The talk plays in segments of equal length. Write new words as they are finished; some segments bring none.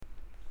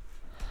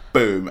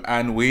Boom,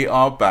 and we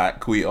are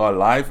back. We are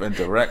live and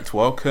direct.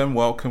 Welcome,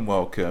 welcome,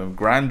 welcome.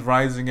 Grand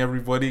rising,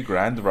 everybody.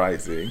 Grand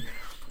rising.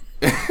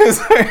 What's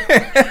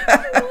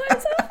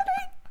happening?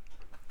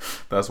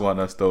 That's one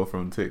I stole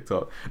from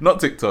TikTok.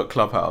 Not TikTok,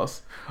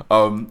 Clubhouse.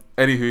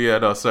 Anywho, yeah,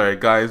 no, sorry.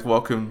 Guys,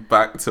 welcome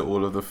back to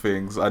All of the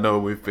Things. I know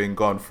we've been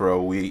gone for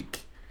a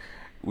week.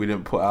 We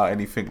didn't put out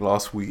anything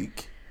last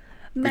week.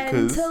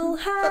 Mental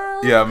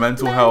health. Yeah,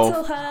 mental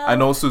health.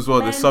 And also as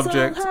well, the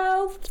subject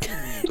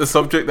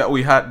that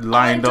we had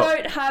lined up. I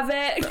don't have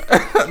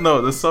it.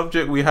 No, the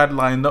subject we had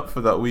lined up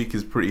for that week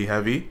is pretty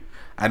heavy.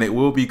 And it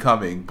will be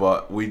coming,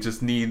 but we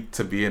just need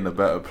to be in a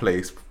better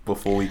place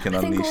before we can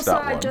unleash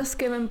that one. I'd just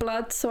given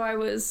blood, so I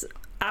was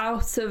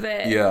out of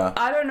it. Yeah.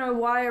 I don't know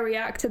why I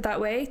reacted that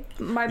way.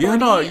 My body, Yeah,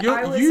 no,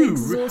 I was you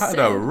exhausted.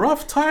 had a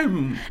rough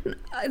time.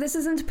 This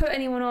isn't to put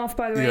anyone off,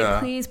 by the way. Yeah.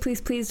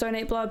 Please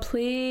donate blood.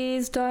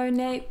 Please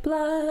donate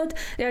blood.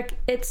 Like,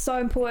 it's so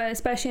important,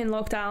 especially in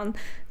lockdown,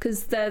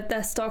 because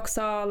their stocks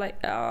are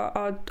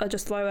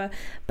just lower.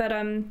 But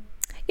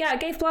yeah, I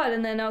gave blood,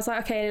 and then I was like,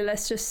 okay,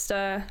 let's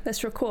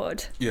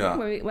record. Yeah.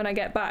 When I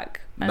get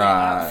back.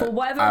 And for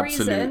whatever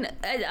reason,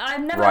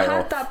 I've never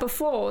had that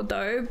before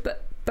though,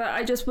 but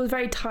I just was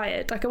very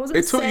tired. Like, I wasn't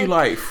It took sick. you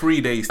like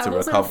 3 days to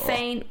recover. I wasn't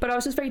faint, but I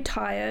was just very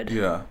tired.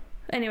 Yeah.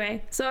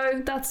 Anyway,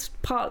 so that's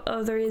part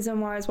of the reason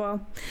why as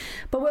well.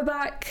 But we're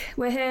back.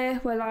 We're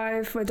here. We're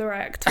live. We're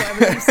direct.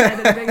 Whatever you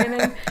said at the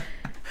beginning.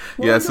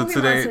 Yeah. So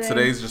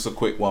today's just a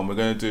quick one. We're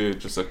gonna do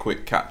just a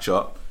quick catch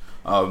up.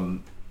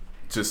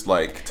 Just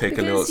like take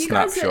a little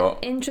snapshot. You guys are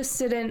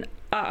interested in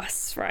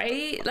us,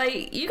 right?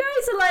 Like, you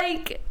guys are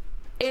like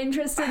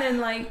interested in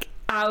like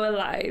our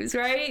lives,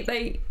 right?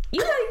 Like,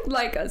 you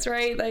like us,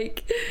 right?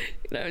 Like,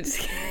 no, I'm just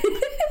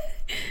kidding.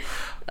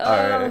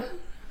 Alright.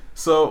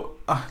 So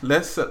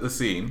let's set the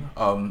scene.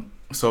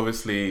 So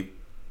obviously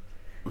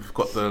we've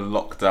got the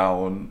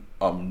lockdown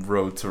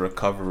road to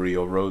recovery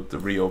or road to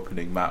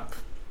reopening map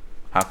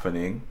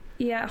happening.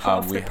 Yeah, hot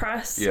off the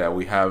press. Yeah,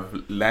 we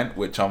have Lent,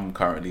 which I'm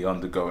currently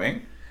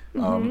undergoing.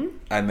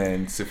 And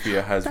then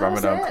Sophia has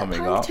Ramadan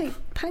coming up.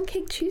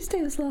 Pancake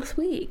Tuesday was last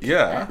week.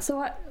 Yeah.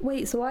 So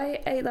I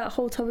ate that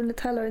whole tub of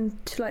Nutella in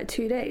like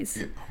 2 days.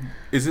 Yeah.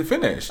 Is it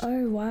finished?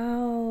 Oh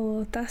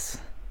wow, that's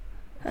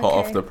hot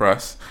off the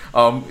press.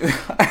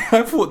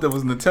 I thought there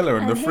was Nutella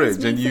in the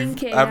fridge, and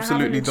you've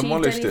absolutely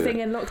demolished it.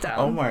 In lockdown.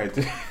 Oh my!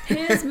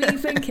 Here's me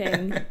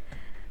thinking,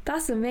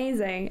 that's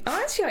amazing.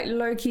 I'm actually like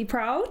low key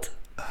proud.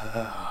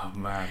 Oh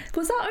man!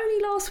 Was that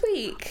only last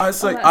week?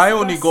 It's like I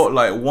only got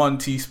like 1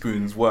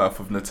 teaspoon's worth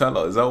of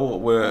Nutella. Is that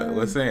what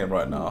we're saying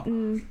right now?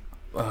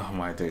 Oh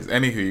my days!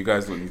 Anywho, you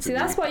guys don't need to. See,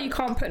 that's why you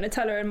can't put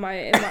Nutella in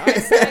my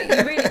eyes. Like,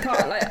 you really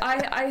can't. Like,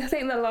 I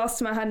think the last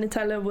time I had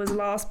Nutella was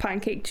last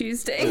Pancake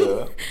Tuesday.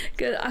 Yeah.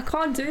 Cause I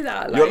can't do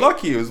that. Like, you're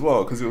lucky as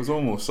well, because it was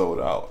almost sold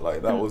out.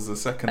 Like, that was the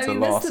second to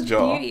last that's the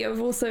jar. beauty of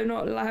also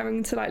not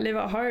having to like live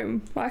at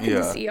home. I can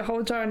just eat a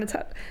whole jar of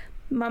Nutella.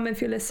 Mum,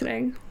 if you're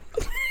listening.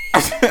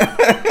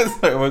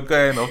 So we're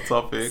going off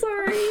topic.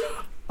 Sorry.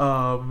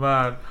 Oh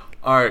man.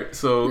 Alright,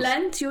 so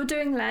Lent, you're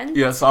doing Lent?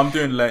 Yes, I'm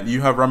doing Lent.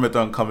 You have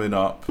Ramadan coming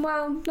up.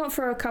 Well, not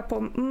for a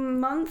couple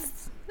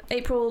months.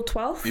 April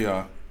 12th?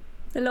 Yeah.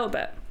 A little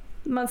bit.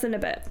 Month and a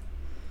bit.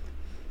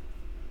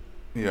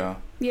 Yeah.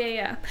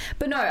 Yeah.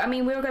 But no, I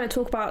mean, we were going to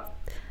talk about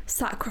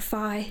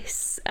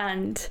sacrifice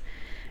and,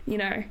 you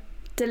know,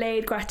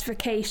 delayed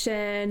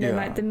gratification and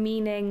like the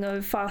meaning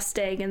of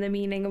fasting and the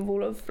meaning of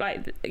all of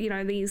like, you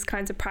know, these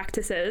kinds of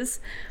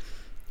practices.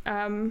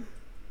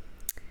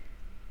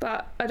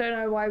 But I don't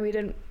know why we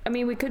didn't. I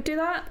mean, we could do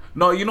that.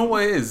 No, you know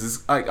what it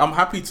is like, I'm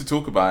happy to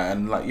talk about it,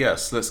 and like,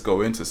 yes, let's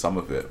go into some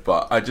of it.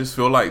 But I just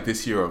feel like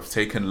this year I've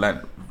taken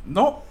Lent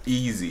not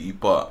easy,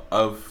 but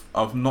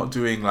of not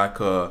doing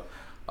like a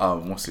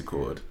what's it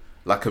called?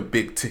 Like a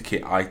big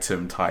ticket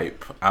item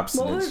type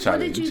abstinence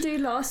challenge. What did you do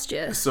last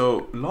year?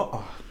 So,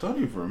 I don't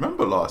even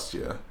remember last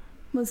year.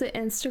 Was it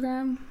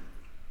Instagram?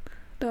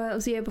 No, that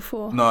was the year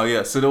before. No,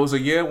 yeah. So there was a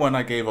year when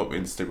I gave up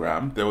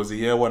Instagram. There was a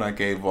year when I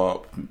gave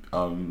up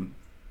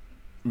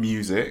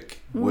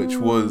music, which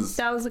was...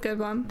 That was a good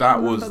one.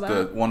 That was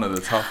one of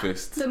the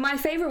toughest. So my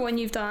favourite one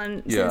you've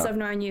done since I've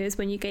known you is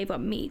when you gave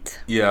up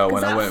meat. Yeah,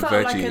 when I went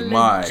veggie. Like a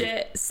my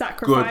legit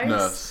sacrifice.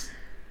 Goodness.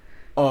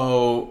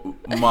 Oh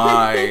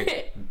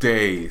my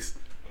days.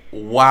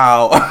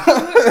 Wow.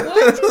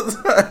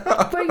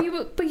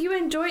 But you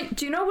enjoyed.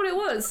 Do you know what it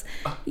was?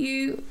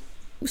 You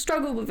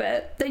struggled with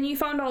it, then you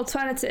found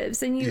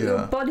alternatives, and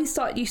your body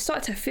start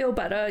to feel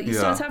better. You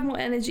start to have more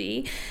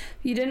energy.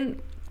 You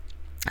didn't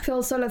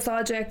feel so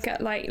lethargic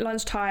at like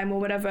lunchtime or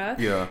whatever.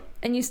 Yeah.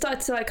 And you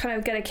start to like kind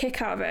of get a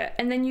kick out of it,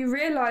 and then you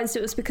realized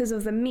it was because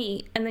of the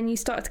meat, and then you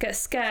started to get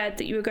scared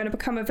that you were going to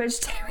become a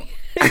vegetarian.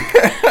 You're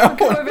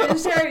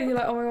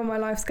like, oh my god, my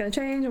life's going to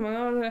change. Oh my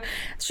god.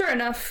 Sure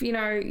enough, you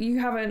know, you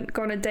haven't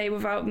gone a day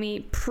without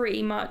meat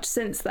pretty much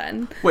since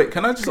then. Wait,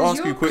 can I just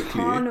ask you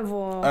quickly?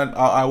 Carnivore. And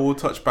I will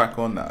touch back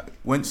on that.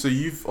 So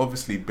you've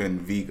obviously been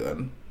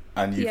vegan,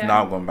 and you've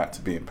now gone back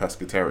to being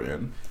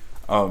pescatarian.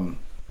 Oh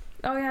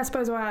yeah, I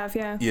suppose I have.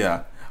 Yeah.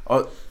 Yeah.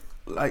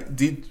 Like,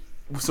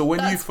 So when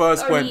you That's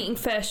first only went, eating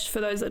fish,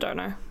 for those that don't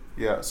know.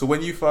 yeah. So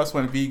when you first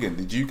went vegan,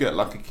 did you get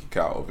like a kick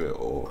out of it,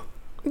 or?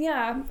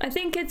 Yeah, I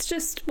think it's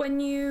just when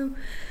you,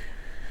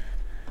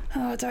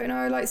 I don't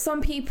know, like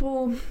some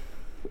people,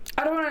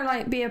 I don't want to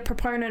like be a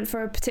proponent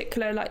for a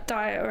particular like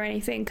diet or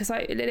anything, because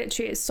like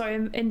literally it's so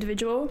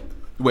individual.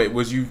 Wait,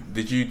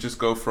 did you just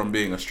go from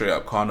being a straight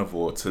up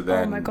carnivore to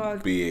then Oh my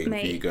God, being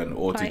mate. vegan,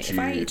 or Like, did if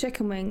I eat you? a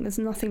chicken wing, there's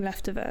nothing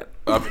left of it.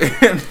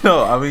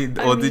 No, I mean,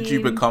 I or did you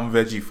mean- become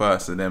veggie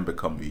first and then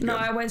become vegan? No,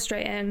 I went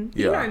straight in.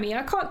 Yeah. You know me,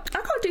 I can't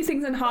do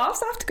things in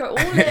halves. I have to go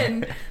all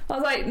in. I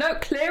was like, no,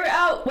 clear it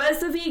out. Where's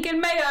the vegan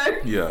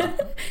mayo? Yeah.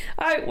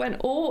 I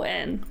went all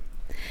in,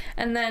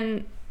 and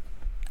then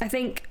I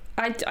think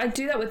I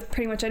do that with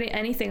pretty much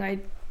anything I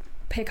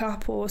pick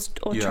up or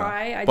Yeah.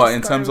 try. But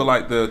in terms of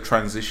like the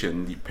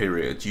transition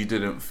period, you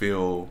didn't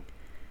feel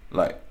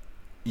like,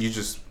 you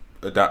just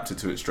adapted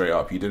to it straight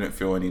up. You didn't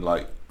feel any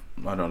like,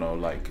 I don't know,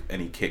 like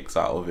any kicks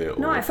out of it.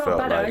 No, or I felt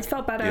better. Like, I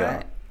felt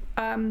better.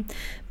 Yeah.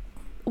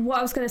 What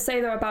I was going to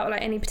say though about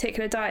like any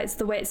particular diet is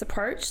the way it's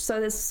approached.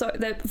 So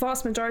the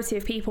vast majority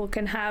of people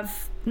can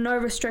have no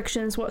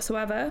restrictions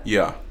whatsoever,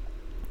 Yeah.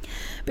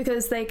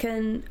 because they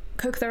can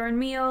cook their own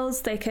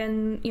meals, they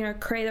can, you know,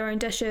 create their own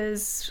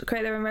dishes,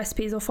 create their own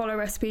recipes or follow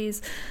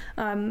recipes.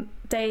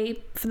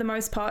 They, for the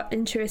most part,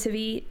 intuitively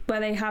eat where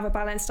they have a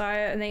balanced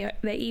diet, and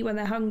they eat when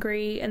they're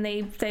hungry, and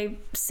they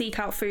seek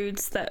out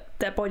foods that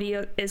their body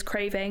is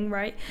craving,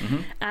 right?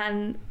 Mm-hmm.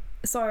 And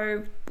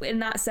so in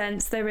that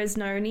sense, there is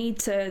no need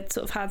to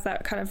sort of have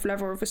that kind of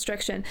level of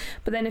restriction.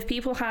 But then if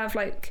people have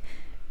like,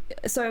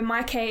 so in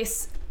my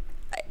case,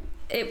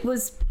 it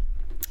was,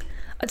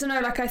 I don't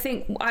know, like I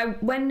think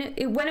when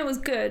it was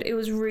good, it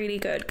was really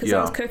good, because I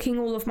was cooking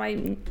all of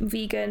my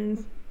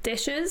vegan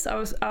dishes. I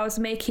was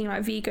making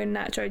like vegan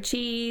nacho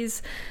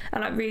cheese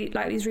and like really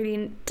like these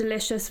really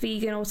delicious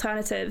vegan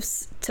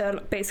alternatives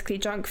to basically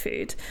junk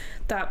food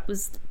that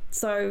was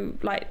so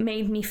like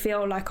made me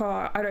feel like,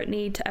 oh, I don't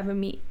need to ever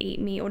eat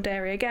meat or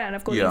dairy again.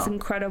 I've got these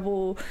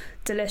incredible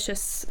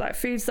delicious like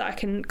foods that I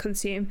can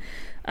consume,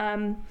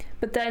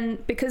 but then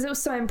because it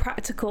was so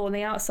impractical on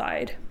the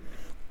outside,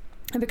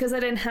 and because I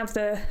didn't have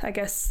the, I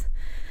guess,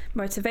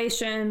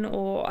 motivation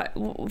or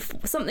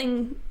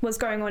something was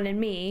going on in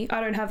me,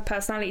 I don't have a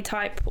personality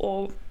type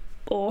or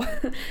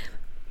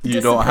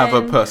you don't have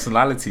a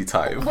personality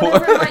type.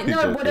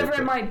 Whatever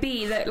it might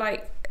be that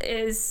like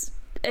is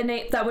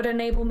that would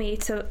enable me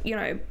to, you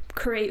know,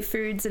 create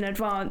foods in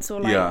advance,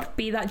 or like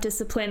be that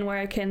discipline where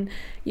I can,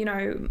 you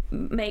know,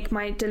 make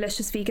my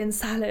delicious vegan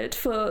salad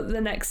for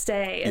the next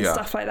day and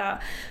stuff like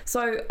that.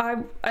 So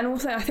and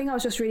also I think I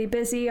was just really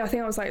busy. I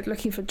think I was like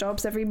looking for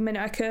jobs every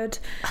minute I could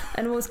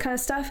and all this kind of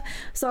stuff.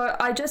 So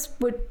I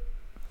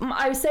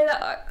would say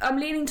that I'm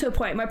leaning to a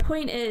point. My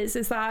point is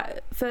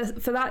that for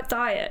that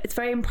diet, it's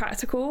very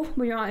impractical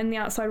when you're out in the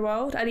outside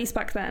world, at least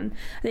back then.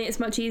 I think it's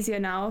much easier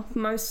now.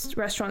 Most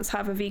restaurants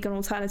have a vegan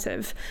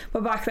alternative,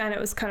 but back then it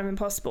was kind of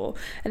impossible.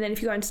 And then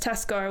if you go into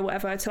Tesco or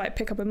whatever to like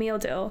pick up a meal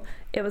deal,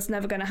 it was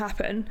never going to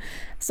happen.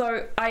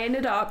 So I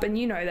ended up, and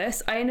you know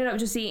this, I ended up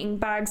just eating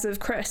bags of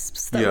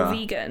crisps that were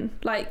vegan.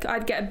 Like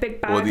I'd get a big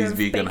bag of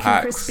vegan bacon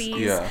hacks.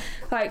 Crispies,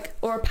 like,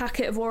 or a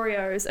packet of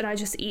Oreos, and I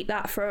just eat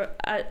that for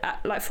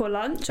like for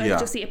lunch. I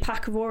just eat a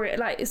pack of Oreos.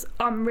 Like, it's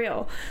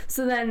unreal.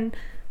 So then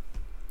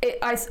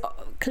I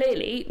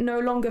clearly no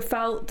longer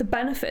felt the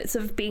benefits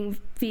of being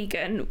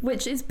vegan,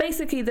 which is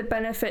basically the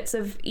benefits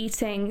of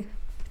eating.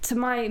 To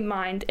my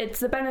mind, it's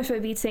the benefit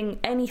of eating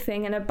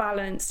anything in a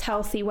balanced,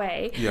 healthy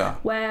way,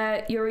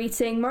 where you're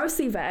eating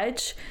mostly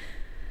veg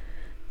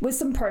with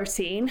some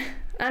protein,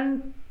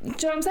 and do you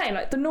know what I'm saying?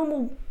 Like the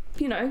normal,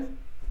 you know,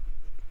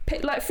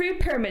 like food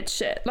pyramid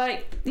shit,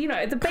 like, you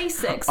know, the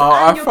basics.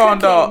 I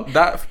found out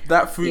that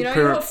food pyramid,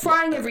 you're not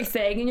frying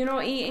everything and you're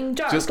not eating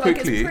junk. Just like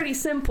quickly, it's pretty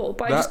simple,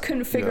 but I just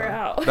couldn't figure it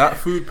out. That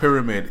food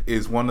pyramid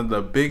is one of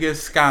the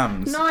biggest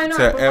scams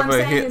to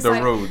ever hit the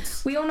like,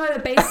 roads. We all know the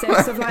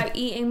basics of like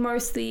eating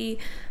mostly,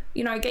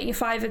 you know, getting your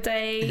 5 a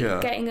day,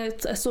 getting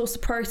a source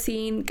of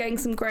protein, getting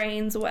some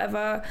grains or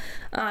whatever,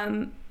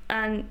 and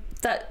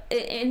that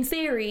in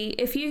theory,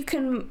 if you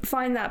can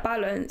find that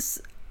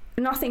balance,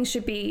 nothing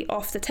should be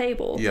off the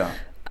table.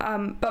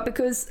 But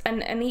because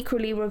and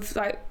equally with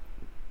like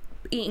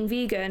eating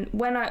vegan,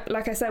 when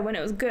like I said, when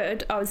it was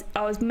good, I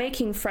was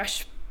making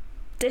fresh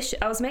dish.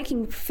 I was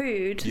making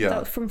food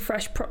from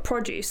fresh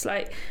produce,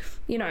 like,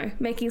 you know,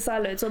 making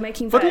salads or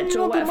making veg or whatever. But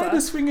you know, the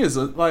maddest thing is,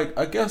 like,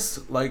 I guess,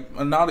 like,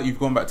 now that you've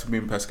gone back to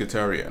being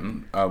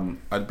pescatarian,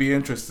 I'd be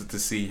interested to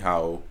see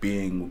how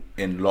being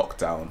in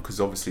lockdown, because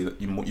obviously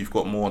you've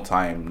got more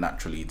time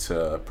naturally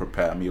to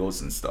prepare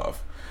meals and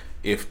stuff,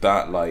 if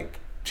that like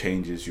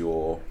changes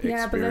your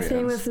experience. But the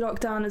thing with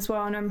lockdown as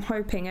well, and I'm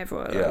hoping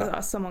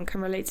everyone, someone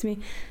can relate to me,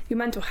 your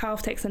mental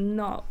health takes a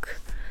knock.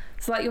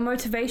 So like your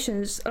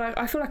motivations, like,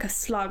 I feel like a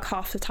slug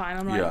half the time.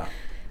 I'm like,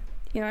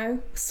 you know,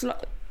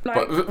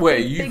 like, but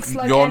wait,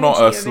 you're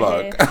not a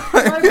slug.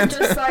 I'm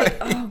just like,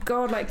 oh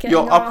god, like getting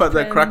you're up at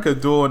the crack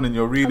of dawn and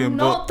you're reading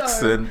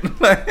books and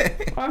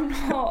I'm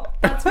not.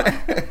 That's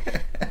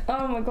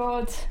Oh my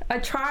god, I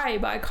try,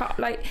 but I can't.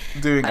 Like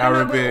Doing I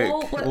don't know,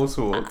 Arabic, all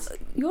sorts.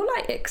 You're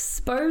like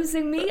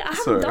exposing me. I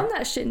haven't Sorry. done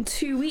that shit in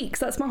 2 weeks.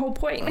 That's my whole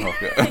point.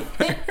 Okay.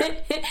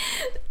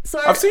 So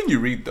I've seen you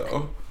read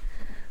though.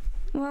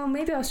 well,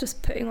 maybe I was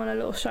just putting on a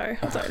little show.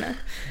 I don't know,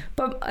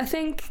 but I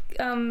think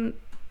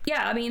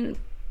yeah. I mean,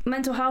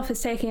 mental health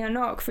is taking a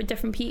knock for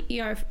different people,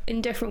 you know,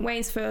 in different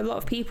ways for a lot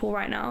of people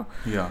right now.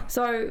 Yeah.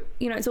 So,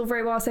 you know, it's all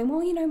very well saying,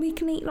 well, you know, we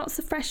can eat lots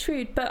of fresh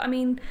food. But I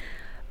mean,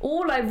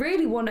 all I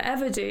really want to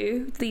ever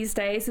do these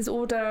days is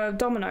order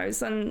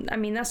Domino's. And I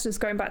mean, that's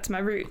just going back to my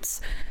roots.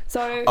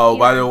 So. Oh, you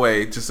by know, the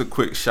way, just a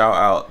quick shout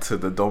out to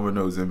the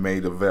Domino's in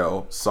Maida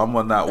Vale.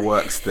 Someone that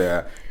works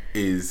there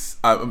is,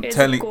 I'm it's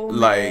telling,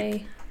 gourmet.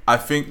 like, I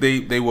think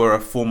they were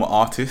a former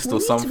artist we or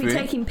need something. to be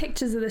taking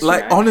pictures of this.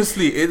 Like, you know?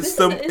 honestly, it's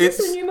Is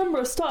this a new member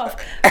of staff?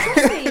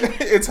 Trust me.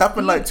 It's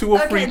happened like 2 or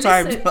 3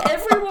 times. Listen,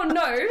 everyone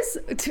knows.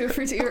 2 or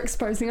 3, you're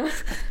exposing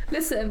us.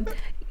 Listen,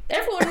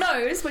 everyone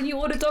knows when you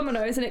order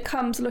Domino's and it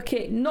comes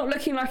not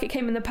looking like it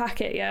came in the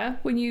packet. Yeah,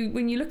 when you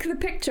look at the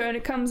picture and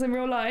it comes in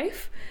real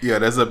life. Yeah,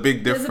 there's a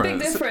big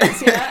difference. There's a big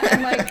difference, yeah,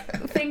 and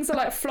like things are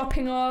like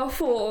flopping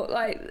off, or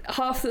like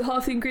half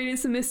the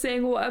ingredients are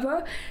missing, or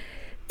whatever.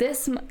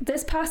 This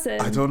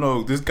person, I don't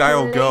know. This guy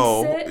or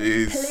girl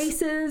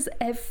places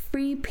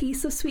every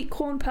piece of sweet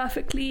corn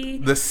perfectly.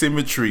 The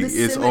symmetry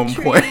is on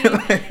point.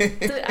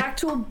 The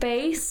actual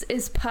base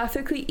is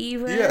perfectly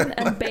even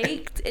and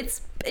baked.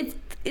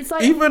 It's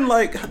like even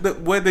like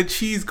where the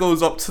cheese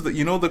goes up to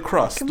the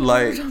crust,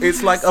 like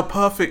it's like a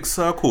perfect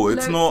circle.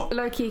 It's not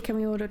low key. Can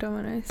we order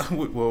Domino's?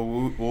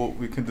 well,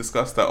 we can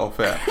discuss that off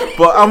air.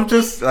 But I'm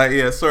just like,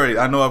 yeah, sorry.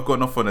 I know I've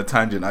gone off on a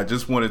tangent. I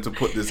just wanted to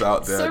put this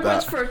out there. So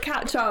much for a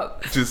catch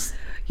up. Just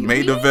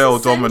Maida Vale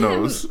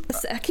Domino's.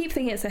 I keep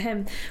thinking it's a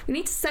him. We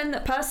need to send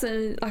that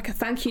person like a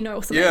thank you note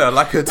or something. Yeah,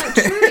 like a. Like,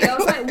 truly, I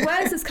was like,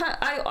 "Where's this cat?"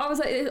 I was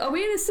like, "Are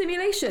we in a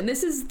simulation?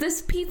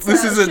 This pizza.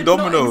 This isn't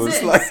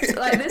Domino's. Like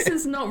this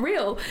is not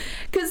real."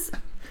 Because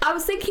I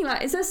was thinking,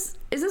 like, is this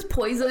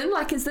poison?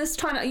 Like,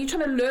 are you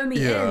trying to lure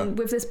me in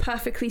with this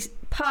perfect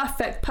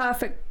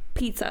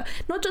pizza?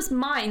 Not just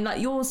mine,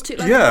 like yours too.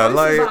 Like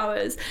both of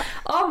ours.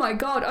 Oh my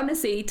god!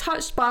 Honestly,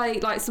 touched by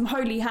like some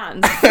holy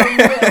hands. For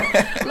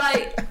real.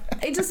 Like.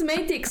 It just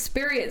made the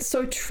experience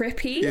so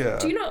trippy. Yeah.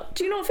 Do you not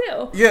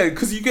feel? Yeah,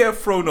 because you get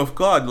thrown off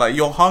guard. Like,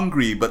 you're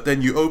hungry, but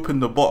then you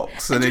open the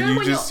box and then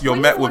you're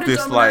met with this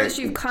Domino's,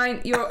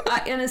 you're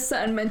in a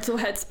certain mental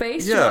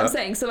headspace. You know what I'm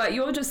saying? So like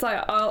you're just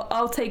like,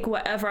 I'll take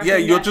whatever. I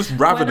can you're get. just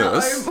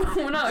ravenous.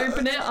 When I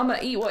open it, I'm gonna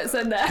eat what's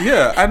in there.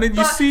 Yeah, and then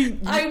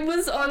I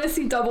was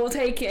honestly double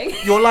taking.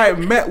 You're like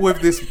met with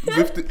this.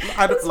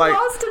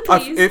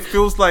 Masterpiece. It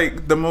feels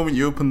like the moment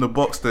you open the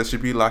box, there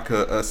should be like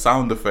a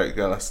sound effect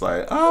that's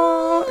like,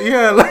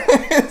 yeah, like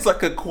it's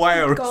like a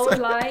choir. Gold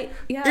light,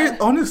 yeah.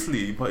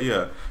 Honestly, but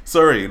yeah.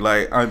 Sorry,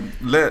 like I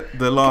let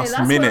the last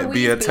minute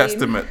be a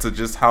testament to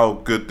just how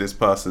good this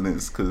person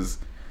is, because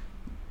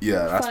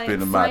that's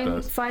been a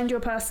madness. Find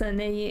your person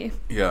near you.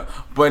 Yeah,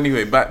 but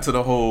anyway, back to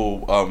the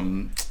whole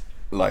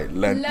like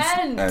Lent.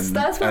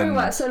 That's where we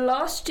were. So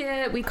last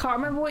year we can't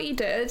remember what you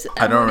did.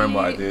 I don't remember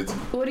what I did.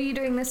 What are you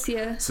doing this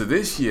year? So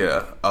this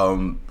year,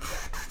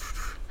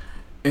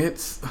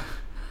 it's.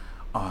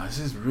 Oh, this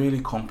is really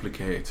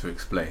complicated to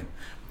explain.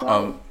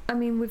 Well, I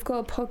mean, we've got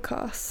a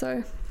podcast,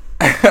 so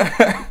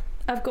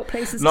I've got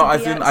places. No, to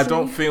be, I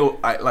don't feel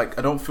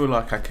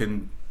like I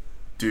can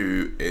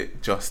do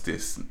it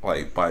justice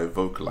like by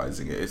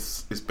vocalizing it.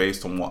 It's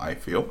based on what I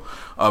feel.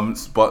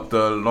 But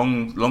the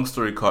long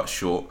story cut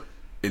short,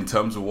 in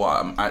terms of what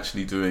I'm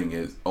actually doing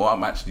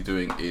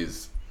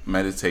is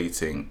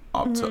meditating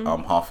up to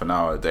half an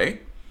hour a day.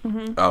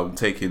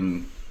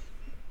 Taking.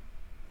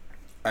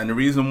 And the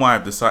reason why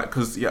I've decided,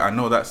 because I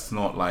know that's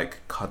not like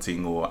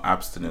cutting or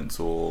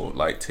abstinence or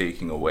like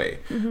taking away,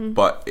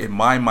 but in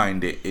my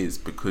mind it is,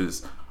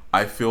 because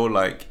I feel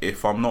like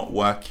if I'm not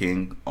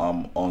working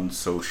on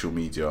social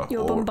media,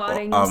 you're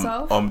bombarding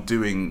yourself. I'm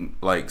doing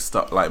like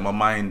stuff, like my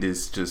mind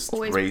is just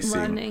always racing,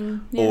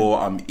 running,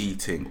 or I'm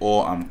eating,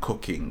 or I'm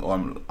cooking,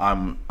 or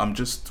I'm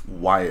just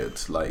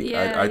wired. Like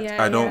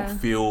I don't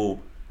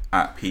feel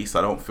at peace.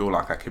 I don't feel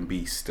like I can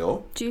be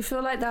still. Do you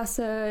feel like that's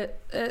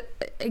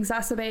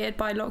exacerbated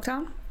by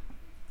lockdown?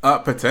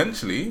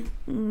 Potentially.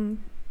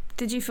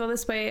 Did you feel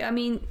this way? I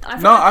mean,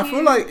 I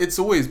feel like it's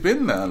always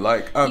been there.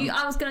 Like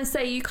I was gonna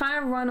say, you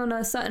kind of run on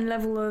a certain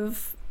level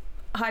of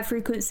high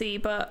frequency,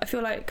 but I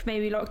feel like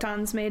maybe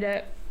lockdowns made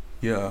it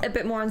a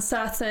bit more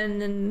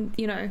uncertain, and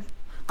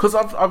because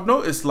I've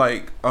noticed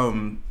like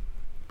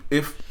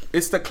if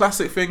it's the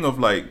classic thing of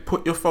like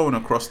put your phone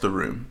across the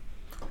room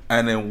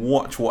and then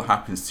watch what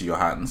happens to your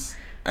hands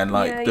and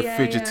like the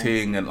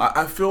fidgeting and like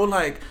I feel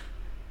like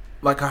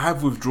I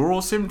have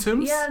withdrawal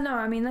symptoms. Yeah, no,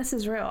 I mean this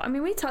is real. I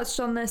mean we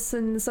touched on this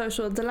in the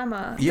Social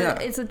Dilemma. Yeah,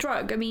 it's a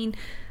drug. I mean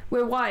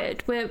we're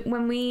wired.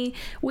 When we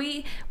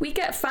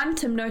get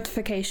phantom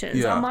notifications.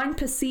 Yeah. Our mind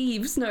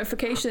perceives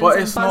notifications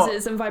and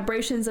buzzes and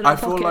vibrations in our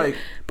pocket like,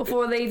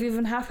 before they've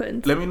even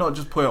happened. Let me not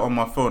just put it on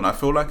my phone. I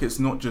feel like it's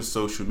not just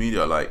social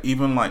media. Like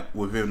even like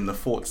within the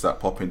thoughts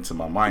that pop into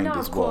my mind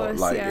as well.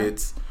 Like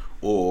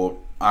or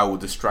I will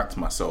distract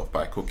myself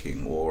by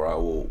cooking, or I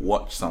will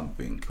watch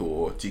something,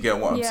 or do you get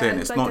what I'm saying?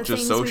 It's like not the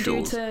just things we do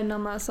socials. to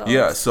numb ourselves.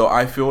 Yeah, so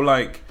I feel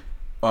like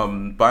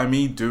by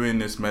me doing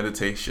this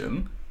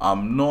meditation,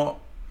 I'm not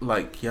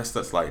like, yes,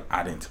 that's like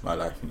adding to my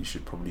life, and you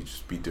should probably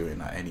just be doing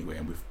that anyway.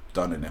 And we've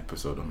done an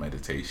episode on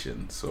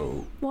meditation,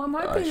 so well, I'm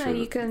hoping that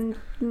you can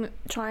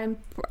try and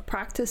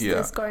practice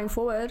this going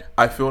forward.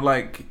 I feel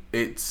like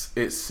it's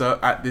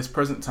at this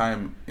present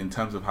time, in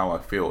terms of how I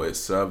feel, it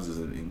serves as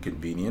an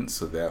inconvenience,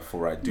 so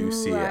therefore I do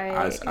see it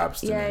as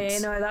abstinence. Yeah,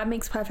 no, that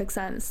makes perfect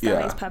sense.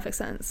 That makes perfect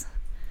sense.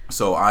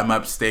 So I'm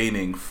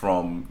abstaining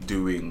from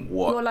doing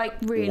what you're like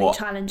really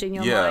challenging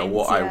your mind.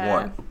 I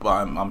want,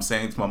 but I'm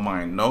saying to my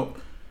mind, nope,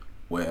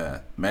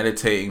 we're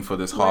meditating for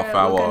this half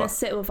hour. We're gonna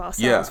sit with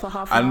ourselves for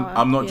half an hour. And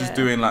I'm not just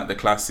doing like the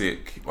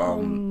classic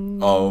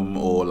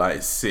or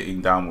like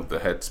sitting down with the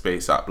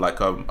Headspace app. Like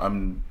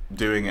I'm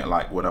doing it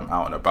like when I'm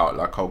out and about.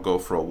 Like I'll go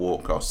for a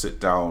walk, I'll sit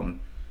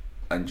down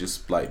and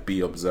just like be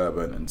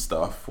observant and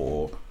stuff.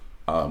 Or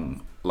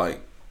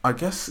like I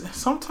guess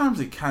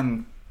sometimes it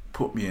can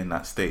put me in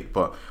that state,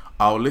 but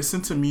I'll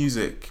listen to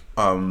music.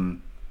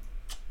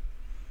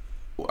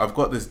 I've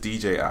got this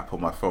DJ app on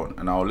my phone,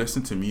 and I'll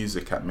listen to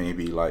music at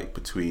maybe like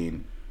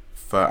between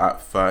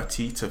at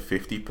 30 to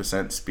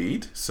 50%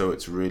 speed, so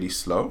it's really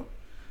slow,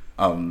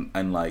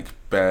 and like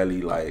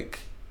barely like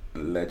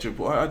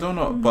legible. I don't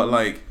know, but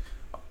like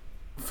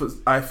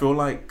I feel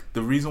like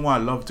the reason why I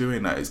love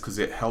doing that is because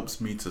it helps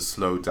me to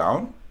slow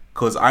down,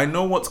 because I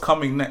know what's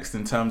coming next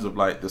in terms of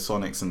like the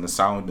sonics and the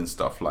sound and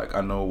stuff. Like I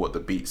know what the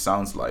beat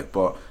sounds like,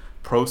 but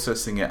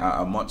processing it at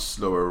a much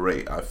slower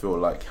rate, I feel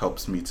like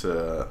helps me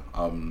to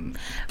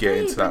get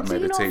into that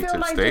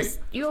meditative state.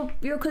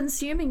 You're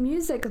consuming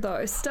music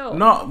though still.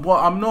 No, well,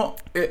 I'm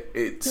not.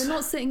 It's you're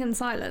not sitting in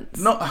silence.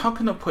 No, how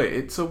can I put it?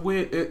 It's a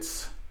weird.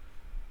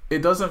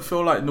 It doesn't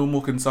feel like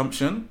normal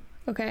consumption.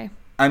 Okay.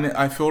 And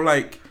I feel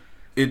like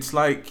it's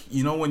like,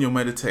 you know, when you're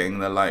meditating,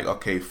 they're like,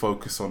 okay,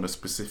 focus on a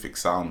specific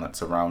sound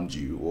that's around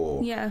you,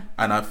 or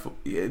and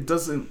it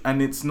doesn't,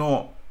 and it's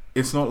not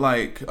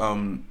like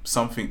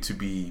something to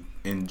be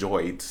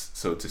enjoyed,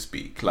 so to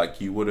speak.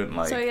 Like you wouldn't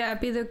like. So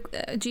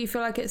do you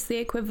feel like it's the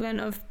equivalent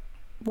of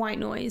white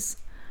noise?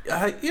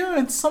 Yeah,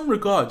 in some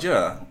regard,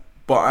 yeah.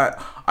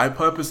 But I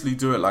purposely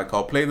do it. Like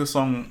I'll play the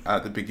song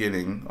at the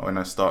beginning when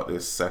I start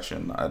this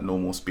session at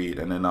normal speed,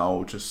 and then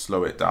I'll just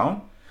slow it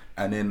down,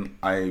 and then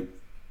I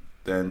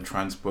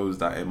transpose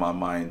that in my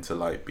mind to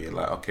like being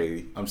like,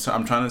 okay, I'm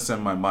trying to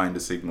send my mind a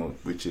signal,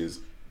 which is,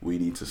 we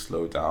need to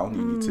slow down.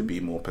 You need to be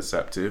more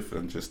perceptive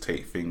and just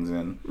take things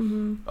in,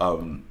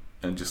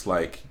 and just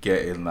like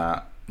get in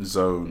that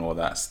zone or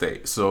that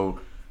state.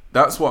 So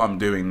that's what I'm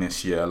doing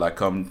this year.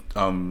 Like I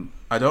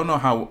don't know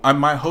how.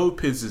 My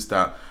hope is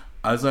that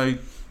as I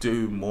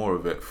do more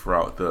of it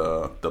throughout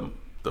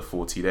the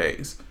 40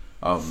 days,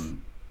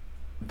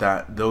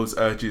 that those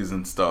urges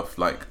and stuff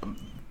like.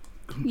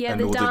 Yeah,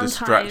 and the all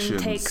downtime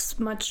takes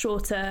much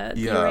shorter.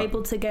 Yeah. You're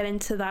able to get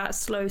into that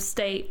slow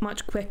state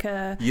much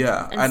quicker.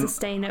 Yeah, and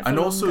sustain it for and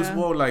longer. also as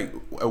well, like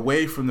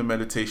away from the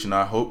meditation,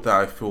 I hope that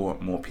I feel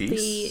more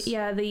peace.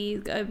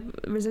 The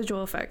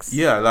residual effects.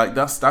 Yeah, like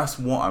that's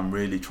what I'm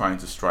really trying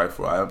to strive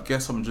for. I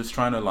guess I'm just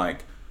trying to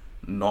like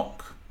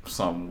knock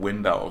some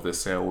wind out of the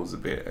sails a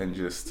bit, and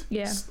just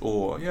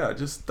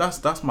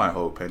that's my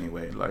hope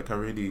anyway. Like I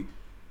really,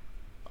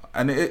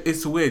 and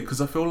it's weird because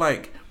I feel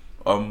like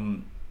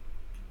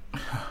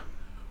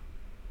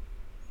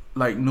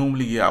like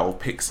normally I'll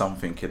pick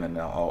something and then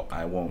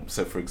I won't.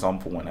 So for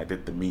example, when I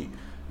did the meat,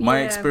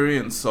 my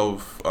experience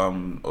of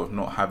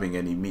not having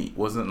any meat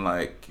wasn't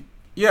like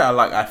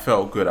like I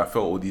felt good. I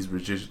felt all these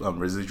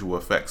residual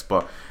effects,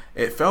 but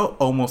it felt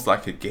almost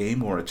like a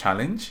game or a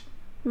challenge.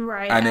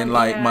 Right. And then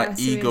like my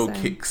ego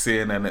kicks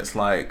in, and it's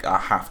like I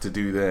have to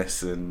do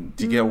this, and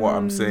do you get what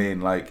I'm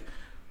saying? Like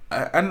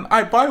and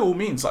I by all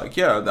means like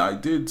I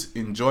did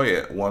enjoy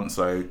it once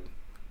I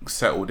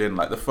settled in.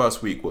 Like the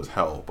first week was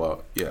hell,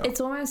 but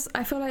it's almost,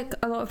 I feel like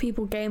a lot of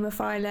people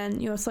gamify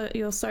Lent. You're so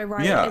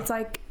right. It's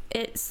like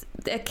it's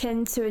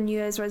akin to a New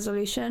Year's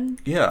resolution.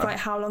 Like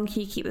how long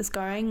can you keep this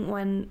going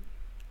when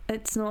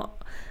it's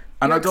not,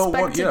 and I don't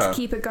want to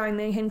keep it going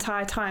the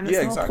entire time.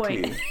 It's no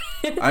point.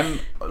 And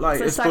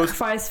like it's a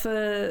sacrifice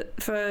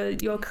for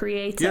your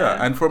creator.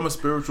 And from a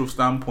spiritual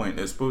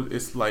standpoint, it's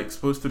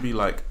supposed to be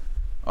like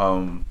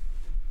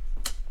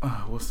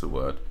what's the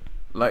word?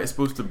 Like it's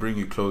supposed to bring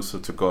you closer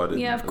to God,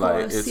 and of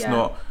like course,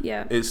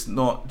 it's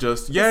not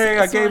just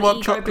I gave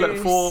up chocolate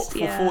for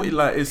 40.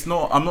 Like it's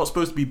not. I'm not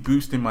supposed to be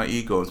boosting my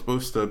ego. I'm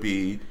supposed to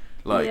be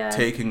like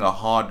taking a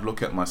hard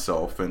look at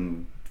myself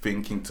and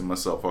thinking to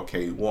myself,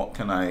 okay, what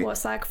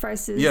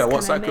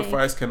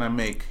sacrifice can I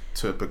make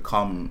to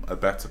become a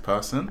better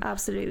person?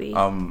 Absolutely.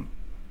 And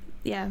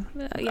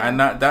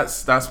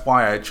that's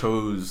why I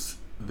chose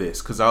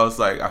this, because I was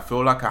like, I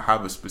feel like I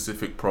have a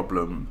specific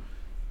problem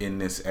in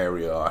this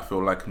area. I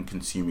feel like I'm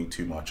consuming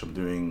too much. I'm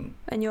doing,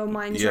 and your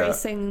mind's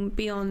racing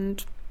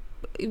beyond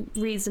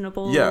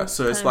reasonable.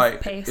 So it's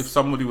like pace. If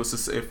someone was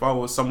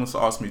to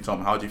ask me,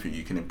 Tom, how do you think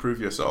you can improve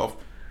yourself?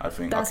 I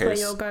think that's where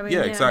you're going.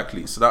 Yeah,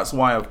 exactly. So that's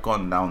why I've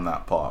gone down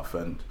that path,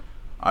 and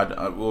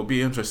it will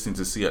be interesting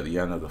to see at the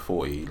end of the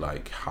 40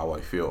 like how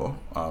I feel.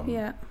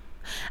 Yeah.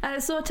 And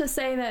it's not to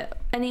say that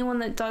anyone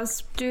that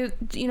does do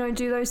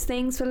those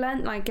things for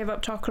Lent, like give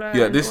up chocolate.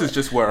 Yeah, this is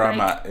just where I'm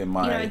at in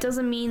my. It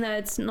doesn't mean that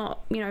it's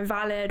not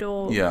valid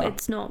or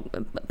it's not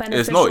beneficial.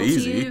 It's not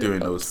easy to you doing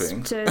those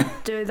things to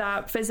do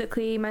that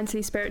physically,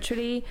 mentally,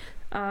 spiritually.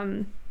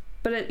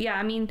 But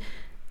I mean,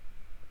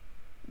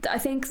 I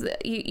think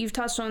that you've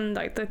touched on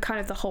like the kind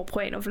of the whole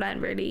point of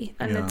Lent, really,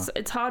 and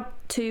it's hard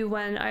to,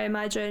 when I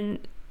imagine,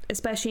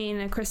 especially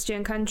in a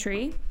Christian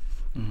country.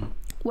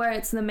 Where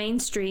it's the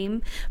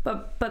mainstream,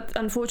 but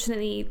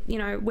unfortunately,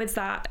 with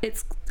that,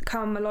 it's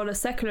come a lot of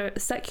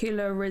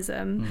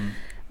secularism,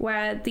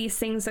 where these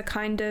things are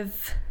kind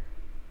of,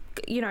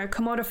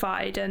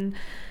 commodified, and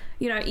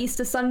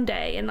Easter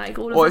Sunday and like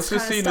all of. Well, it's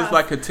just seen as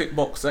like a tick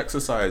box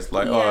exercise.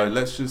 Like,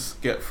 let's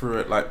just get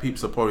through it. Like,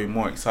 people are probably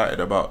more excited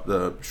about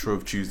the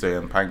Shrove Tuesday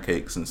and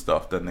pancakes and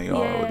stuff than they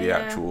are the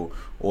actual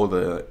or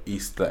the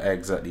Easter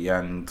eggs at the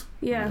end.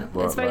 Yeah,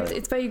 it's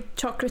very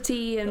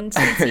chocolatey and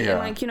sweety, and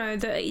like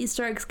the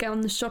Easter eggs get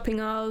on the shopping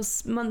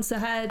aisles months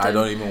ahead. I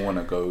don't even want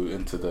to go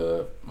into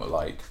the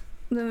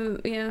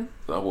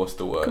what's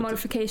the word?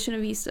 Commodification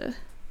of Easter.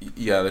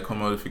 Yeah, the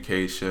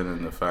commodification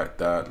and the fact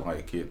that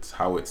like it's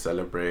how it's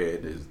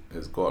celebrated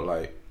is got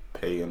like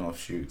pay and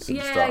offshoots and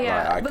stuff.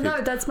 Like, no,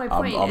 that's my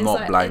point. I'm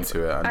not blind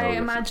to it. I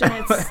imagine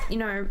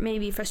it's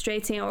maybe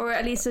frustrating, or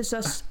at least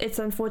it's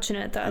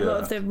unfortunate that a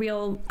lot of the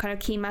real kind of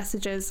key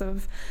messages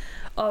of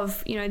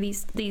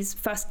these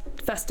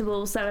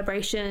festival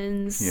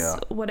celebrations,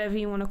 whatever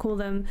you want to call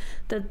them,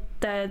 that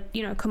they're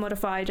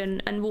commodified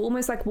and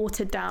almost like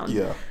watered down.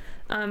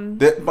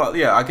 But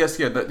I guess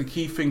the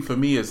key thing for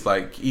me is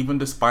like, even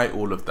despite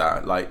all of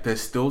that, like there's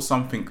still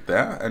something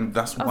there, and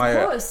that's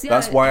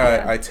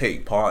why I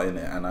take part in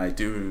it, and I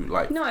do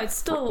like. No, it's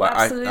still like,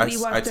 absolutely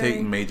worth I take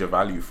doing. major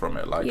value from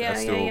it. Like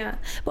Well,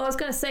 I was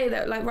gonna say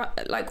that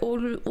like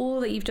all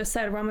that you've just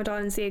said,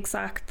 Ramadan is it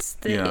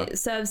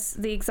serves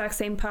the exact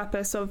same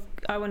purpose of,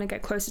 I want to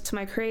get closer to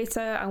my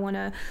Creator. I want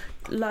to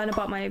learn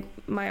about my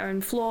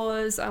own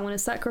flaws. I want to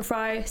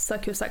sacrifice,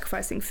 like you're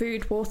sacrificing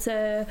food,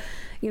 water,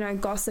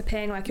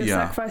 gossiping, like you're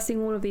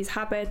sacrificing all of these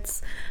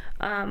habits.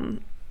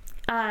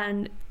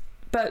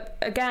 But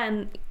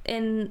again,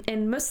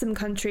 in Muslim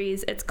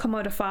countries, it's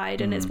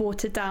commodified and it's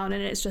watered down,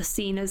 and it's just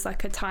seen as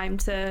like a time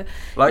to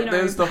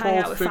there's the hang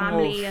whole out with thing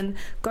family and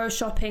go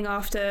shopping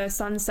after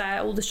sunset.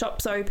 All the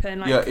shops open,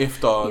 like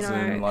iftars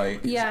and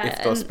like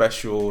iftar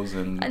specials,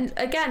 and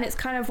again, it's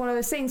kind of one of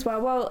those things where,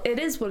 well, it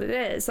is what it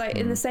is. Like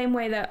in the same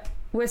way that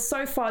we're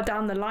so far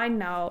down the line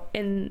now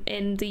in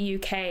the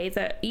UK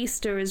that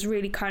Easter is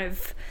really kind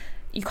of,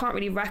 you can't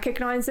really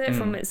recognize it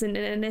from its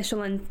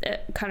initial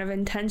kind of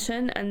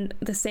intention, and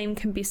the same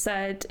can be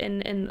said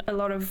in a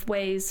lot of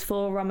ways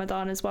for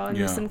Ramadan as well in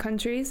Muslim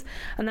countries.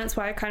 And that's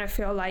why I kind of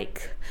feel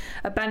like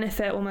a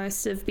benefit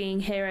almost of being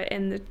here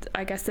in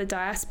the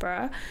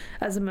diaspora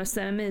as a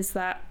Muslim is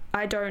that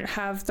I don't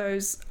have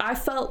those. I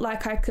felt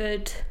like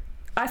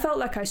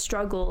I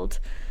struggled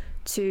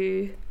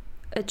to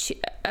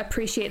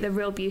appreciate the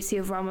real beauty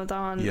of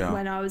Ramadan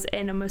when I was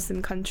in a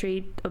Muslim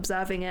country,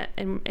 observing it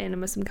in a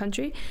Muslim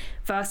country,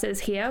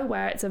 versus here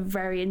where it's a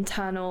very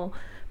internal,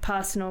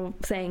 personal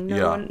thing.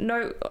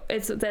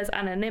 There's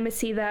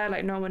anonymity there,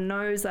 like no one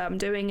knows that I'm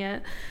doing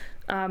it,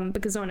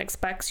 because no one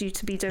expects you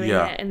to be doing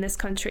it in this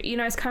country.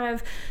 It's kind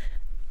of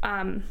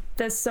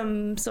there's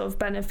some sort of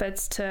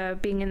benefits to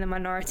being in the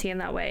minority in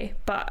that way,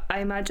 but I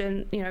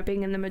imagine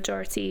being in the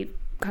majority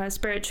kind of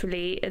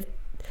spiritually, it's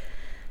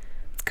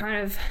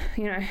kind of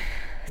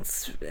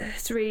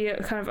it's really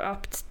kind of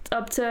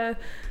up to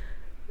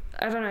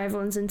I don't know,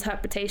 everyone's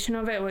interpretation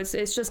of it.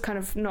 It's just kind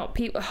of not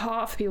people.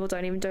 Half people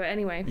don't even do it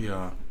anyway.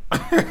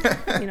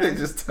 They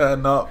just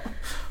turn up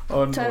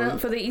for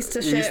the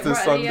Easter shit right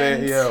Sunday, at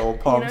the end, or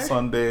Palm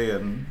Sunday,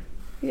 and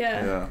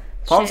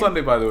Palm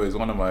Sunday, by the way, is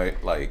one of my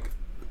like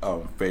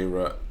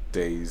favorite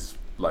days,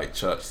 like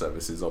church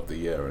services of the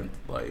year, and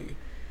like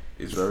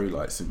it's very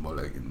like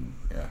symbolic, and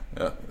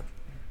I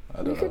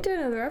don't know. Could do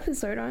another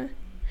episode on it.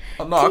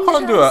 Oh, no, I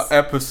can't do an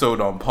episode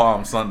on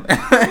Palm Sunday.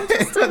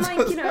 Just on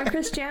like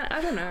Christian.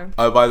 I don't know.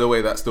 Oh, by the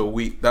way, that's the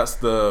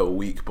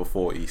week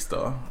before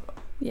Easter.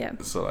 Yeah.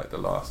 So like the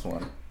last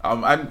one.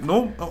 I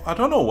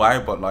don't know why,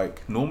 but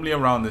like normally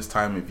around this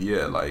time of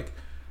year, like,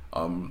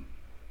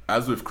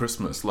 as with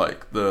Christmas,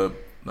 like the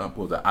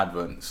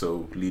Advent,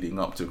 so leading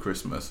up to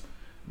Christmas,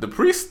 the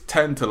priests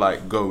tend to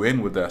like go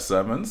in with their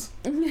sermons.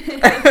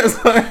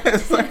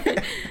 it's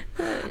like,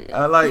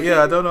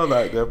 I don't know,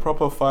 like they're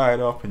proper fired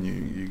up, and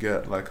you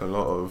get like a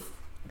lot of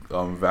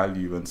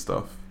value and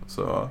stuff.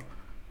 So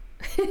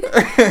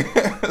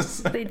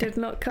they did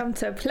not come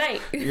to play.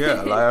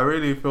 Like I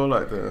really feel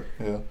like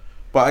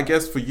but I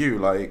guess for you,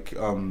 like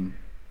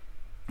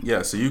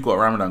so you got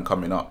Ramadan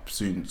coming up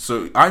soon.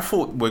 So I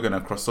thought we're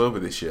gonna cross over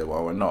this year,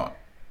 while we're not.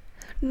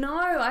 No,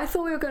 I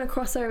thought we were going to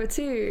cross over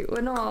too.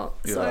 We're not.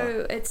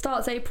 So it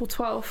starts April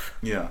 12th.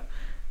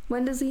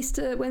 When's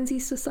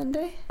Easter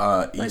Sunday?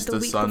 Easter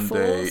week Sunday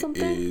before or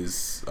something?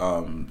 is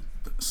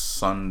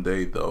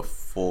Sunday the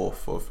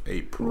 4th of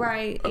April.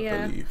 Right, I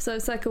yeah. believe. So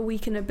it's like a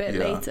week and a bit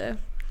Yeah. later.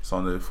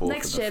 Sunday the 4th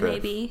Next and the year,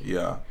 5th. maybe.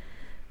 Yeah.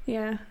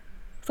 Yeah.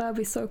 That would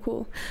be so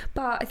cool.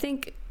 But I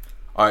think...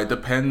 It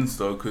depends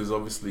though, because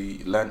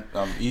obviously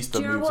Easter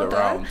Do you know moves what,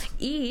 around.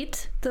 though? Eid,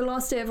 the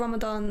last day of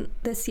Ramadan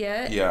this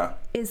year, Yeah.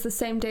 is the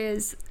same day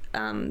as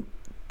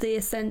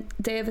the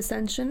Day of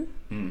Ascension.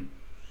 Mm.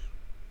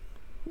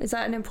 Is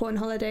that an important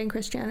holiday in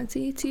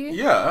Christianity to you?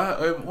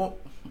 Yeah.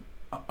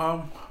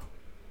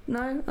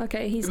 No?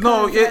 Okay, he's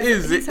No, kind of it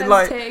is. he's It,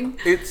 like hesitating.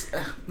 it's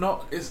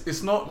not.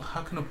 It's not.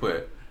 How can I put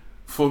it?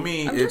 For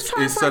me, I'm it's just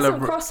trying to find some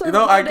celebrate. crossover You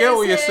know, I get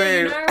what holidays you're here,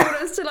 saying. You know, I want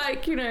us to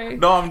like,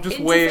 No, I'm just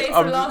weighing.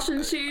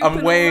 relationship I'm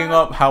and weighing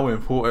all up how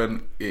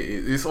important it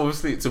is. It's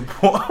obviously it's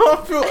important.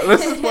 I feel,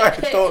 this is why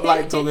I don't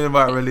like talking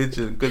about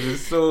religion, because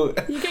it's so.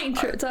 that. You're getting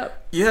tripped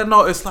up. Yeah,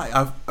 no, it's like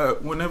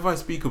whenever I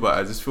speak about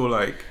it, I just feel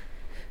like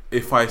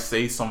if I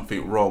say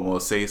something wrong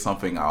or say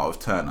something out of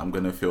turn, I'm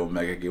gonna feel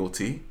mega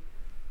guilty.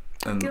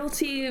 And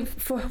Guilty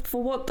for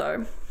what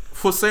though?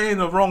 for saying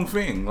the wrong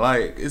thing,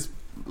 like it's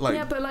like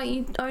Yeah, but like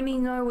you only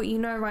know what you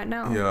know right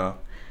now. yeah,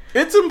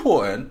 it's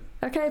important.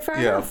 Okay, fair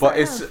Yeah, enough. but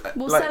fair it's enough.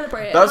 We'll like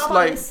celebrate it. that's How about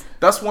like this?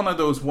 that's one of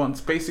those ones.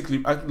 Basically,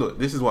 look,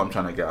 this is what I'm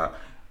trying to get at.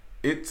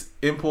 It's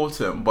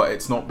important, but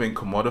it's not been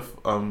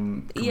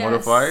commodified.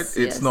 Yes,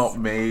 It's yes. not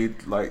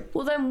made like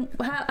Well then,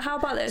 how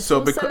about this? so.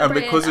 We'll Because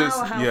celebrate because in it's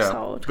our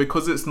household.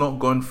 because it's not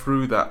gone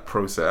through that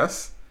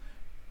process.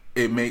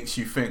 It makes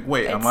you think,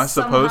 wait, am I It's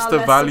supposed somehow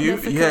to value?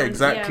 less Yeah, significant.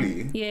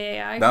 exactly.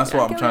 Yeah. That's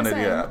what I'm get trying to you're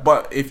do. saying. Yeah.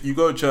 But if you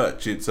go to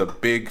church, it's a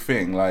big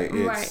thing. Like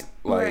it's Right,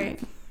 like right.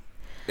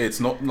 it's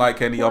not like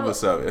any Well, other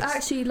service.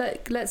 Actually,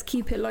 let's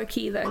keep it low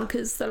key then,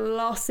 because the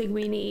last thing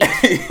we need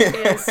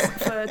is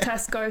for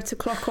Tesco to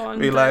clock on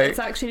Be that like, it's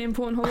actually an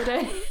important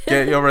holiday.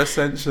 Get your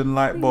Ascension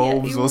light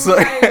bulbs Yeah, or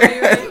something.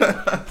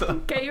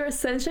 right. Get your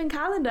Ascension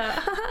calendar.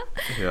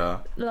 Yeah.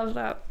 Love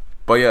that.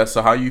 But yeah,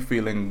 so how are you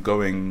feeling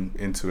going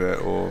into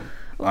it? Or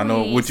I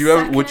know, Wait, would you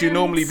second.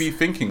 normally be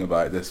thinking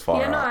about it this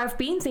far Yeah, no, out? I've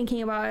been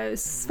thinking about it.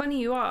 It's funny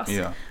you asked.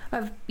 Yeah.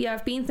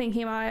 I've been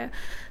thinking about it.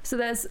 So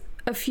there's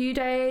a few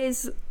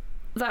days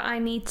that I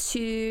need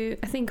to.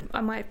 I think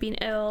I might have been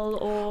ill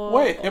or.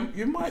 Wait,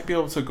 you might be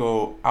able to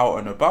go out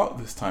and about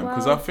this time,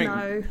 because well, I think.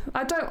 no,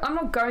 I don't. I'm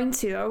not going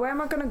to. Though. Where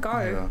am I going to go?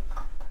 Yeah.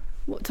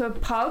 What, to a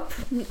pub?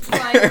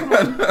 Like, come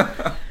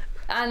on.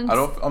 And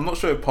I'm not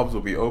sure if pubs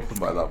will be open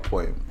by that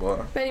point,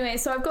 but anyway,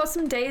 so I've got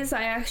some days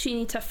I actually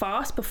need to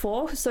fast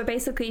before. So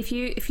basically, if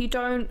you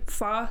don't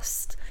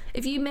fast,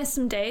 if you miss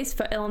some days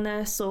for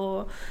illness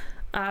or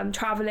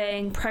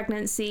traveling,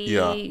 pregnancy,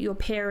 your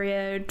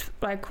period,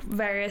 like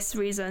various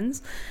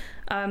reasons,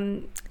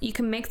 you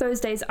can make those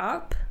days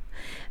up.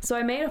 So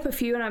I made up a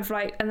few, and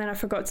then I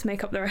forgot to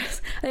make up the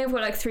rest. I think I've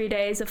got like 3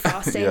 days of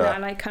fasting that I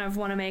like kind of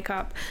want to make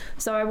up.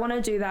 So I want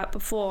to do that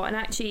before, and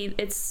actually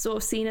it's sort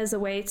of seen as a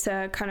way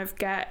to kind of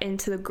get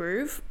into the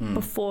groove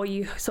before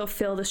you sort of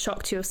feel the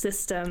shock to your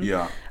system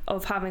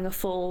of having a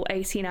full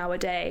 18-hour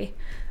day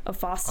of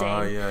fasting.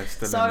 oh yeah, it's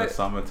still in the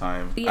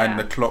summertime, yeah. and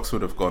the clocks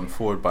would have gone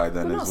forward by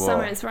then Well, as not well.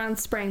 summer, it's around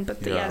spring,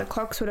 but the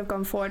clocks would have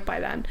gone forward by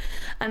then.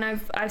 And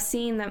I've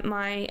seen that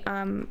my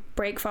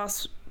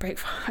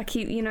I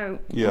keep,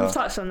 we've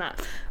touched on that.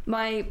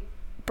 My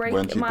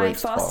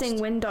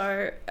fasting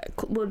window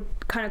would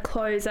kind of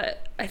close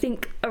at, I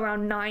think,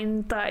 around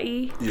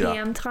 9:30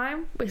 p.m.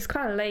 time, which is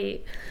kind of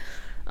late.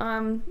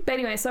 But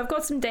anyway, so I've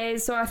got some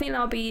days, so I think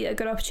that'll be a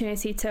good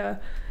opportunity to,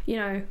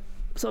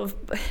 sort of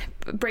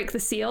break the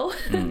seal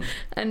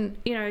and,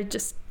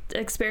 just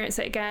experience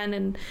it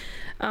again.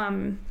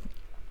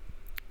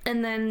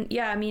 And then,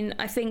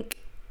 I think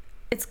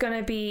it's going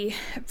to be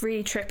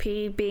really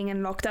trippy being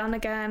in lockdown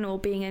again, or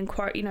being in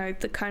quite,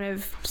 the kind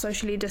of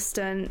socially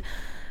distant,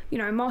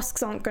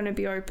 mosques aren't going to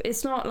be open.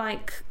 It's not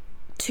like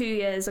 3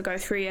 years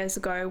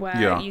ago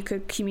where you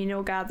could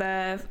communal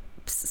gather,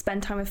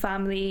 spend time with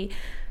family,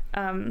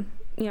 go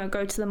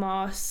to the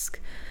mosque.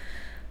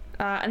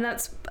 And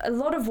that's a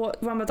lot of what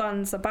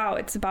Ramadan's about.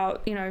 It's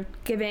about,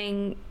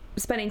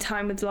 spending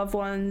time with loved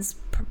ones,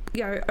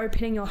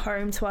 opening your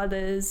home to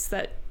others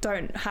that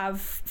don't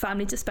have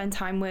family to spend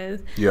time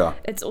with. Yeah.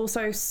 It's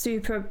also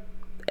super,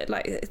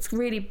 it's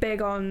really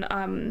big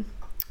on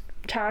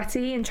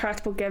charity and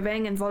charitable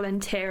giving and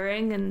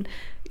volunteering and,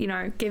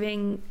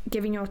 giving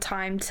your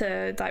time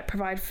to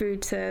provide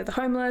food to the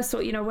homeless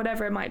or,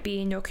 whatever it might be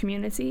in your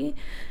community.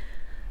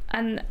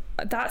 And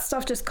that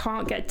stuff just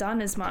can't get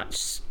done as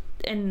much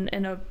in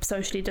a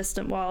socially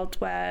distant world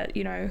where,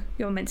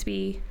 you're meant to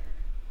be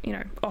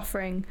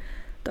offering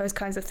those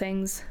kinds of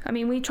things. I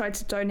mean, we tried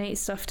to donate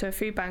stuff to a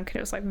food bank and it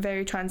was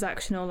very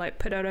transactional,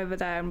 put it over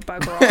there and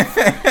bugger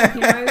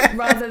off,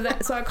 rather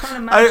than, so I can't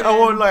imagine. I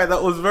won't lie,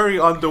 that was very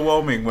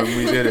underwhelming when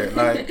we did it.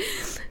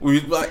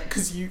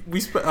 Because we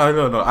spent, I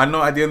don't know. I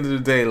know at the end of the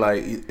day,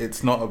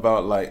 it's not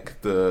about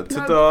the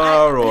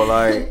ta-da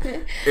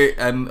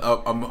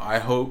I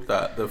hope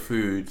that the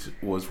food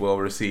was well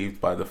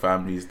received by the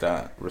families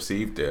that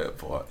received it.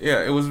 But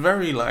yeah, it was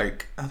very I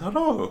don't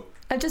know.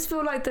 I just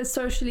feel like the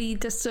socially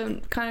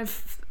distant kind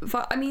of.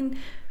 I mean,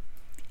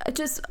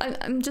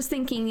 I'm just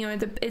thinking, you know,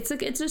 it's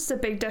just a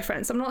big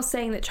difference. I'm not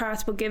saying that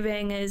charitable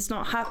giving is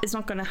not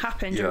going to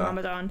happen during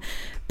Ramadan,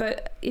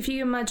 but if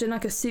you imagine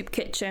like a soup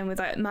kitchen with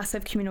like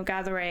massive communal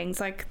gatherings,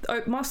 like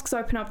mosques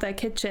open up their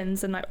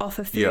kitchens and like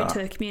offer food to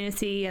the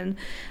community, and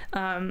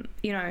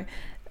you know,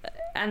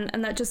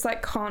 and that just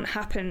like can't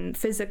happen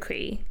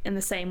physically in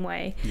the same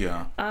way.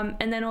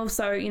 And then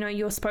also, you know,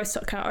 you're supposed to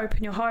kind of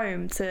open your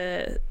home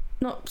to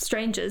not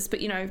strangers, but,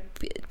 you know,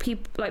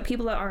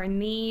 people that are in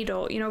need,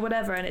 or, you know,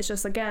 whatever. And it's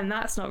just, again,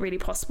 that's not really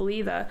possible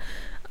either.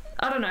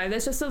 I don't know.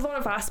 There's just a lot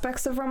of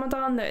aspects of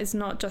Ramadan that is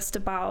not just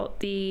about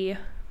the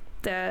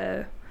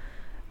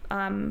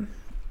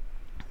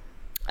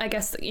I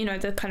guess, you know,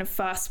 the kind of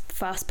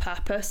first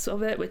purpose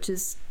of it, which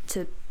is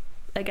to,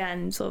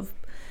 again, sort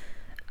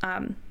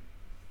of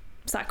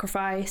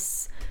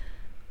sacrifice,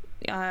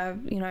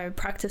 you know,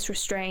 practice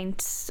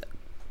restraint,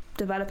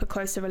 develop a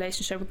closer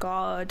relationship with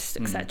God,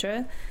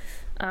 etc.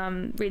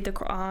 Read the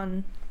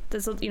Quran.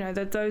 There's, you know,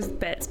 those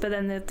bits, but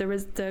then there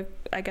is the,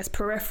 I guess,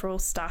 peripheral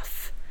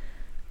stuff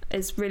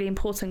is really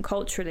important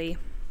culturally.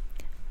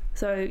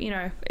 So, you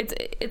know,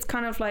 it's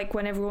kind of like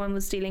when everyone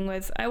was dealing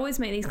with, I always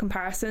make these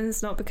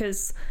comparisons, not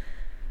because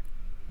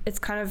it's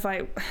kind of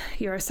like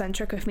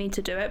Eurocentric of me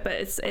to do it, but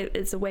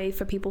it's a way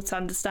for people to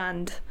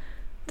understand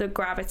the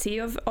gravity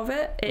of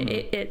it.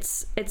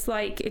 It's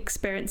like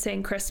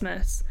experiencing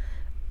Christmas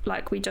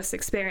like we just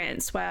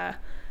experienced, where,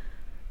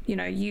 you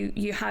know,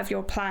 you have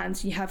your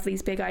plans, you have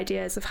these big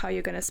ideas of how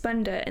you're going to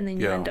spend it, and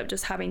then you end up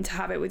just having to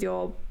have it with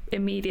your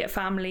immediate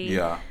family,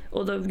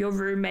 or your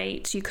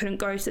roommate. You couldn't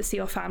go to see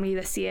your family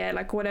this year,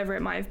 like whatever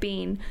it might have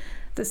been.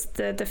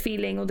 The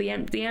feeling, or the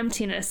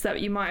emptiness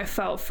that you might have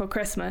felt for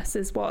Christmas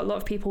is what a lot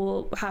of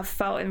people have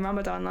felt in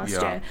Ramadan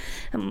last year,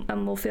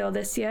 and will feel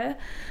this year.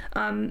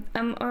 And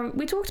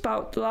we talked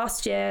about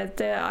last year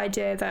the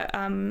idea that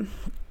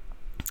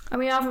and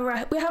we have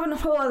a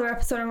whole other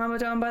episode on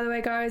Ramadan, by the way,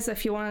 guys,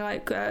 if you want to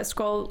like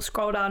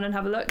scroll down and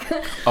have a look.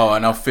 Oh,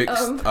 and I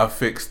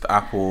fixed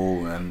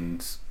Apple,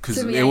 and because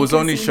it was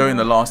only showing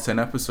the last 10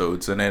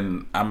 episodes, and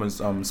then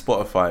Amazon,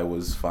 Spotify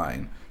was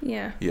fine.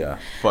 Yeah,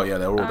 but yeah,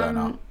 they're all there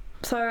now.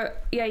 So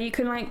yeah, you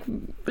can like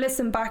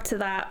listen back to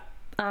that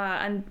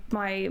and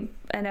my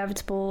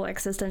inevitable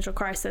existential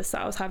crisis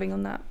that I was having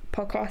on that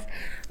podcast.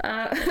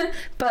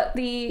 But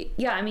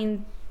I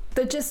mean,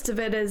 the gist of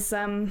it is,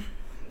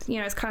 you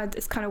know, it's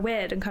kind of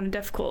weird and kind of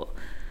difficult,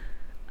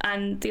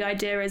 and the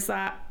idea is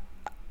that,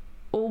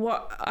 or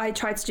what I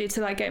tried to do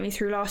to like get me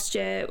through last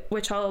year,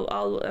 which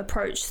I'll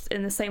approach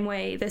in the same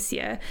way this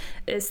year,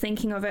 is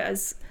thinking of it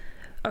as,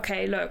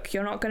 okay, look,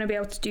 you're not going to be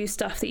able to do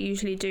stuff that you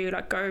usually do,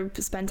 like go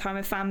spend time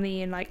with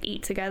family and like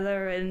eat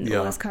together and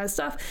all this kind of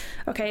stuff.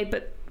 Okay,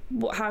 but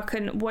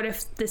what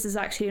if this is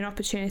actually an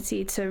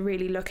opportunity to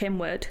really look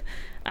inward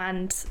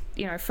and,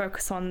 you know,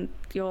 focus on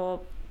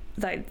your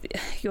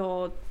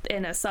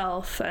inner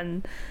self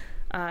and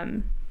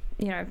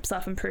you know,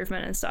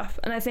 self-improvement and stuff.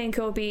 And I think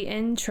it'll be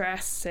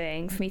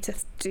interesting for me to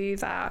do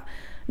that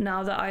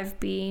now that I've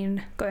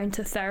been going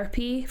to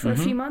therapy for a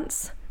few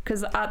months,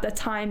 because at the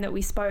time that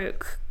we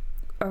spoke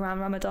around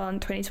Ramadan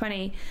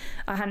 2020,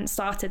 I hadn't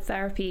started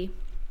therapy,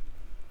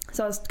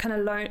 so I was kind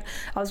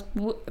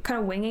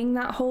of winging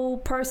that whole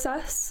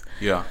process.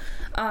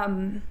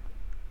 And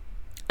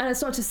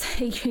it's not to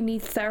say you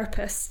need a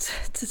therapist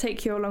to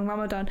take you along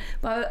Ramadan,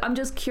 but I'm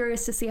just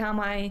curious to see how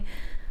my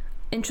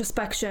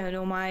introspection,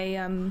 or my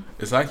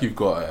it's like you've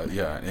got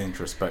an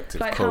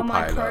introspective like co-pilot.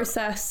 How my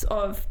process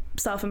of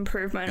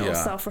self-improvement or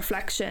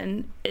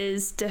self-reflection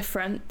is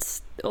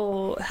different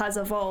or has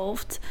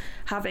evolved,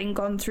 having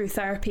gone through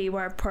therapy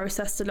where I've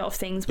processed a lot of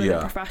things with a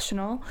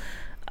professional,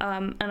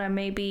 and I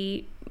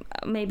maybe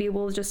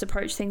we'll just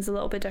approach things a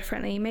little bit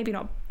differently, maybe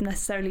not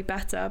necessarily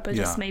better, but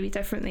just maybe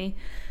differently.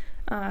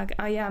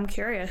 I'm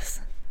curious.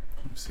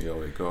 See how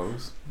it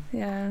goes.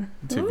 Yeah.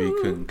 To be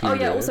concluded. Oh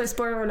yeah, also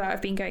spoiler alert,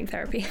 I've been going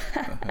therapy.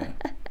 Wait.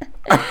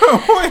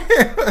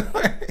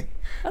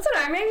 I don't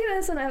know, maybe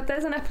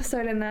there's an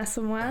episode in there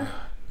somewhere.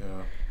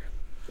 Yeah.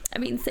 I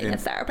mean, seeing a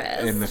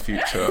therapist. In the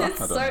future. It's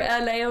so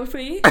LA of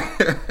me.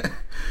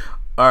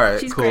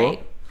 Alright, She's cool. Great.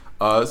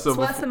 It's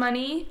worth the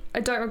money. I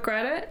don't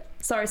regret it.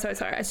 Sorry. I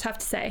just have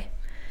to say.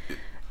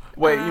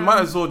 Wait, you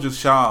might as well just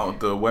shout out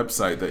the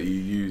website that you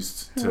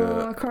used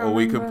or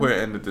we could put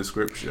it in the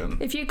description.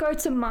 If you go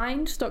to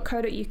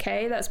mind.co.uk,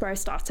 that's where I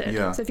started.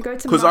 Yeah. So if you go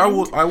to because I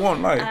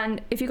won't lie. And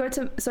if you go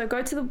to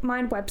the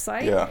Mind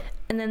website. Yeah.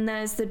 And then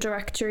there's the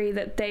directory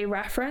that they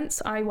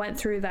reference. I went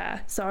through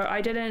there, so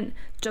I didn't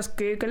just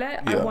Google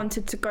it. I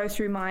wanted to go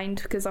through Mind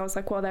because I was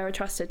like, well, they're a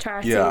trusted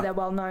charity, they're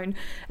well known,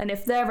 and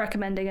if they're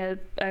recommending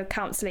a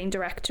counselling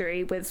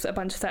directory with a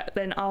bunch of that,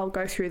 then I'll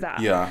go through that.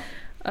 Yeah.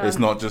 It's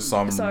not just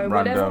some random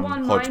whatever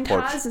one hodgepodge.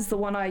 Mind has is the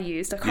one I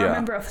used. I can't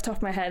remember off the top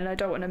of my head, and I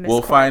don't want to miss.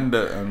 We'll find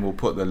it and we'll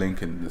put the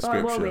link in the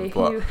description.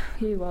 Oh, but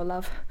you will,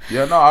 love.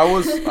 Yeah, no, I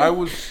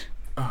was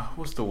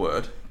what's the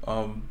word?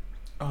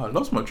 I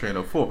lost my train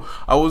of thought.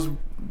 I was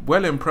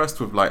well impressed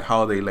with like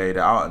how they laid it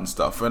out and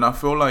stuff, and I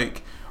feel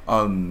like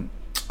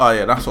Oh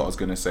yeah, that's what I was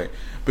gonna say.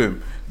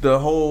 Boom. The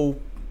whole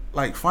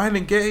like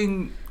finding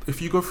getting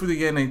if you go through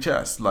the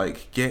NHS,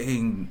 like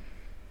getting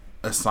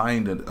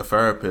assigned a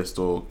therapist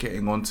or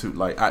getting onto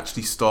like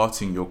actually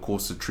starting your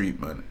course of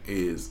treatment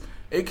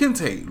it can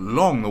take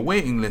long. The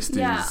waiting list is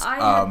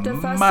the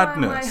first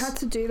madness. time I had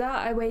to do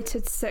that, I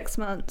waited 6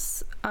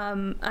 months,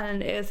 and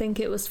I think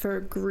it was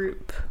for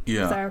group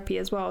therapy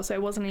as well, so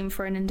it wasn't even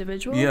for an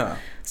individual. Yeah.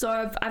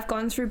 So I've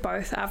gone through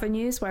both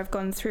avenues, where I've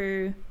gone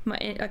through my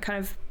kind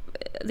of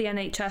the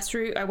NHS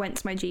route. I went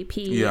to my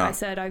GP. Yeah. I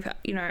said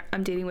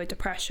I'm dealing with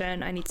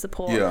depression. I need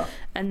support. Yeah.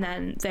 And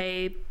then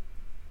they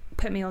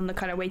put me on the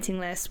kind of waiting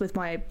list with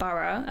my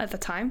borough at the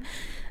time,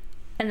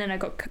 and then I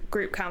got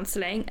group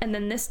counselling, and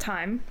then this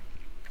time,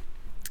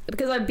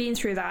 because I've been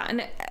through that,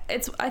 and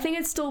I think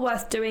it's still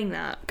worth doing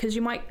that, because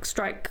you might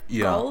strike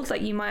gold.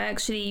 Like you might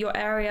actually, your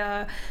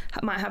area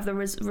might have the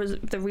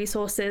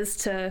resources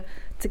to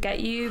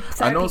get you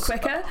therapy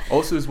quicker.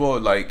 Also as well,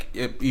 like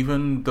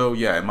even though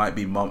it might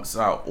be months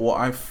out, what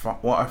I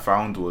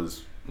found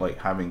was, like,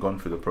 having gone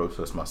through the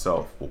process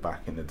myself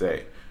back in the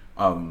day,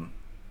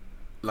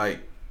 like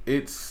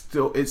it's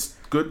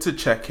good to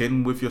check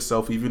in with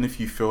yourself even if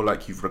you feel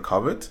like you've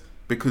recovered,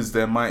 because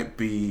there might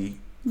be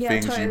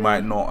things totally. You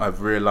might not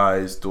have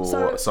realized,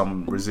 or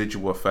some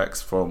residual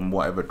effects from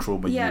whatever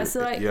trauma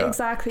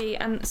exactly.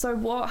 And so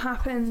what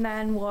happened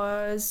then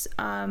was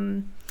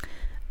going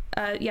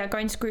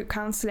to group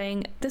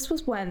counseling. This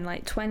was when,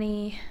 like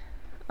 10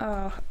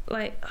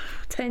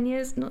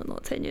 years,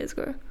 not 10 years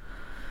ago,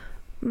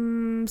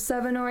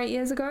 7 or 8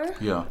 years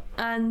ago.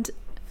 And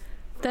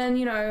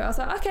then I was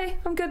like, okay,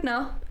 I'm good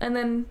now. And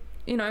then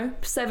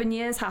 7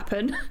 years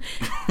happen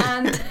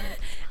and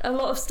a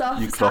lot of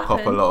stuff you clock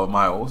happened. Up a lot of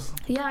miles.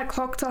 I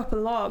clocked up a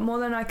lot, more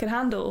than I could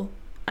handle.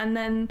 And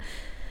then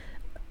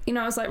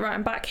I was like, right,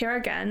 I'm back here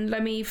again,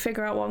 let me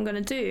figure out what I'm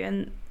going to do.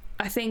 And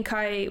I think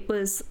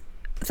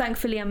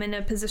thankfully I'm in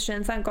a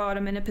position, thank God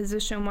I'm in a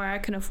position where I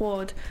can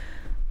afford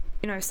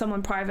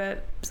someone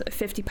private,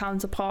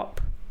 £50 a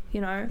pop,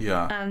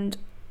 and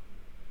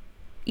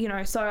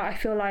so I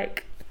feel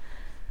like,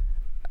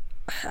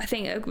 I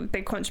think a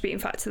big contributing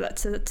factor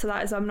to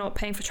that is I'm not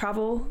paying for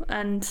travel,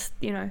 and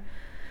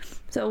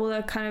so all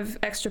the kind of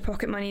extra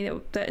pocket money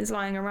that is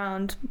lying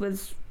around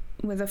with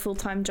a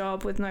full-time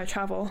job with no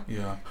travel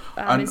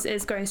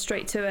is going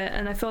straight to it.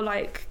 And I feel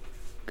like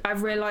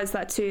I've realized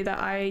that too, that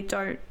I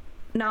don't,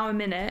 now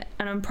I'm in it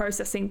and I'm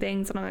processing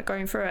things and I'm like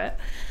going through it,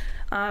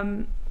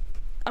 I'm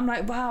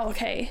like, wow,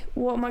 okay,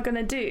 what am I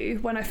gonna do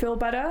when I feel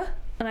better?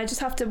 And I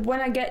just have to,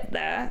 when I get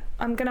there,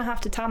 I'm gonna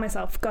have to tell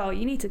myself, girl,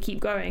 you need to keep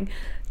going.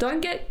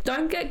 Don't get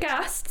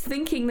gassed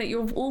thinking that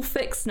you're all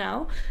fixed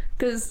now,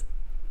 because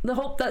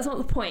that's not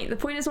the point. The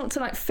point is not to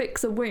like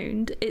fix a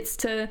wound. It's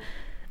to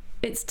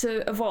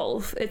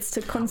evolve. It's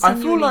to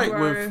continually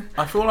grow.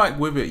 I feel like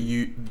with it,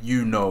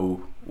 you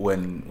know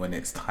when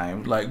it's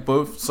time. Like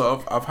both.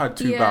 So I've had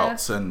two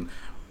bouts, and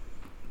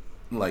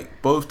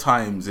like both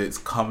times it's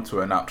come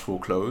to a natural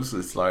close.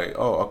 It's like,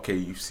 oh, okay,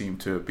 you seem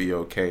to be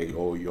okay,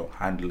 or you're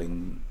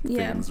handling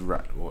things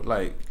right, or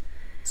like,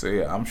 so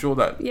I'm sure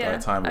that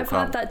time will come.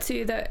 I've had that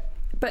too,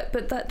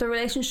 but that the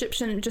relationship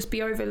shouldn't just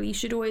be over. You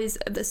should always,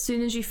 as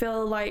soon as you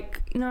feel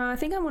like, I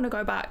think I want to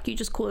go back, you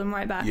just call them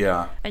right back,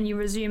 and you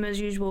resume as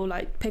usual,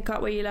 like pick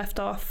up where you left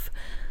off,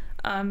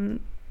 and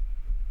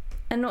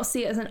not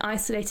see it as an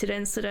isolated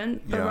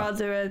incident, but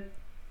rather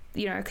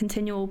a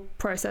continual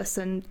process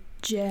and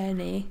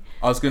journey.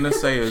 I was gonna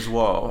say as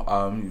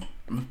well,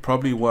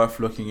 probably worth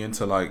looking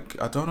into, like,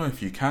 I don't know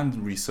if you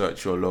can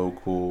research your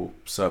local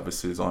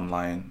services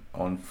online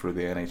through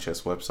the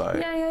NHS website.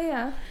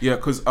 Yeah,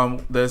 because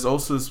there's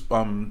also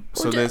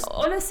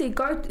honestly,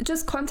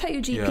 just contact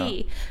your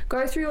GP.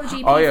 Go through your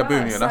GP. Oh yeah,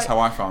 boom, that's how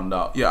I found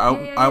out.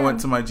 I went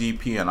to my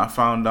GP and I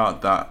found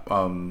out that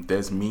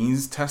there's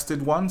means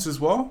tested ones as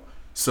well.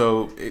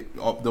 So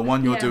the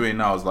one you're doing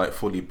now is like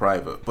fully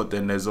private, but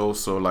then there's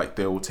also like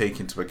they will take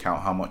into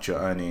account how much you're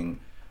earning,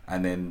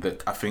 and then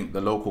I think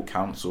the local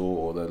council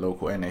or the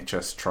local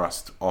NHS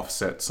trust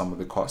offset some of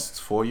the costs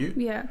for you.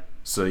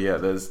 So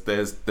there's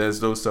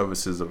those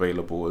services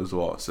available as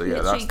well. So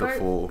that's the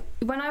full.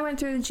 When I went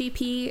through the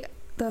GP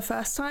the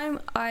first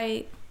time,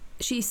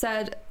 she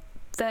said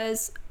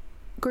there's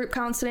group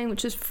counselling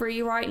which is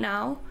free right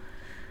now.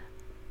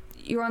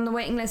 You're on the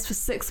waiting list for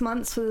 6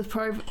 months for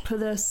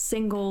the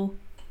single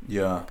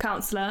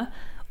counsellor,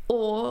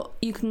 or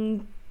you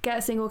can get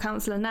a single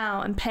counsellor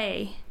now and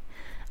pay.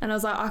 And I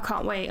was like, I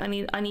can't wait. I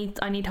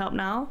need help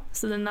now.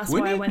 So then that's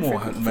why I went for the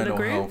group. We need more mental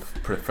health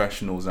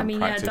professionals and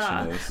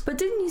practitioners. But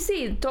didn't you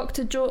see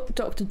Dr.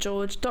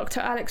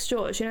 Alex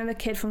George? You know, the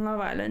kid from Love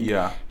Island.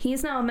 Yeah.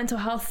 He's now a mental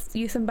health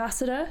youth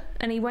ambassador,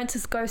 and he went to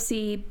go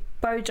see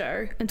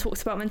Bojo and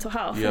talked about mental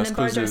health, and then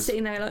Bojo's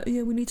sitting there like,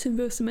 we need to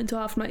invest in mental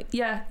health. I'm like,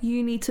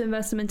 you need to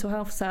invest in mental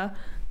health, sir.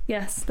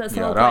 Yes, that's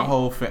the whole point.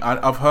 Whole thing.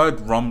 I've heard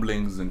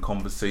rumblings and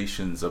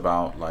conversations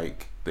about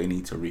like they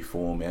need to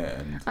reform it,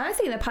 and I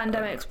think the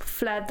pandemic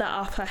flared that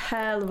up a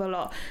hell of a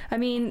lot. I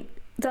mean,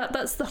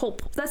 that's the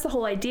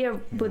whole idea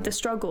with the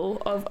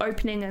struggle of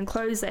opening and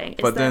closing. Is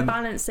But they're then-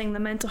 balancing the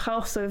mental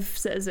health of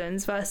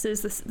citizens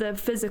versus the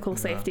physical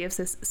safety of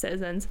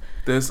citizens.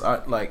 There's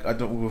like, I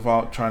don't,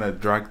 without trying to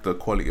drag the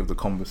quality of the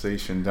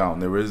conversation down,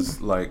 there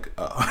is like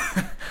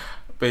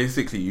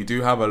basically you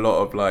do have a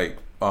lot of like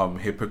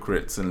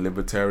hypocrites and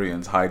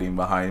libertarians hiding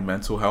behind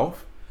mental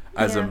health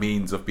as a Yeah.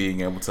 means of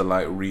being able to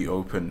like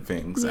reopen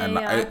things, Yeah, and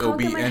yeah. I it'll can't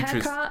be get my hair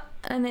interesting. cut,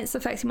 and it's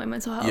affecting my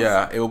mental health.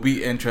 Yeah, it'll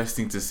be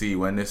interesting to see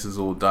when this is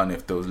all done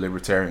if those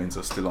libertarians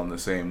are still on the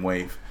same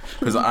wave,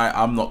 because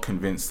I'm not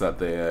convinced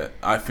that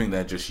I think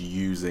they're just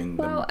using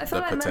Well, I the feel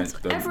like potential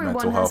the everyone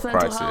mental has health mental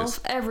crisis. health.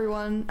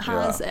 Everyone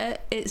has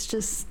it. It's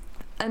just,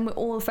 and we're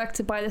all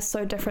affected by this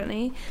so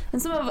differently.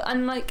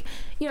 And like,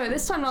 you know,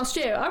 this time last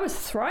year, I was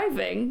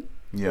thriving.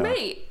 Yeah.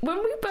 Mate, when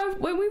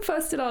we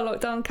first did our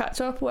lockdown catch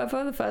up or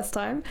whatever the first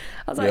time,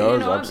 I was like, Yeah, I you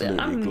was know, absolutely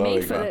I'm glowing,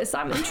 made for man. this.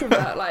 I'm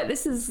introvert. Like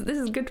this is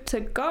good to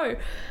go.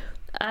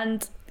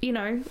 And you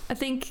know, I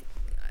think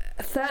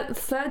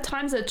third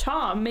time's a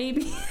charm,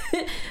 maybe,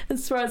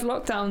 as far as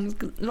lockdowns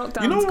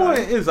You know go. what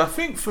it is? I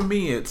think for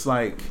me, it's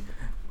like,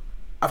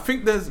 I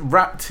think there's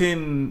wrapped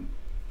in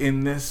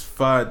this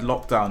third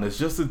lockdown, there's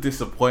just a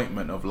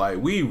disappointment of like,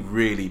 we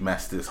really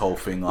messed this whole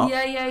thing up.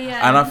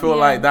 Yeah. And I feel yeah.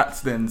 like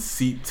that's then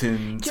seeped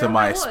into know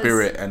my what it was?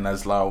 spirit and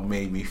has like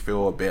made me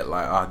feel a bit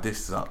like,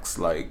 this sucks.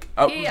 Like,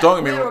 Yeah,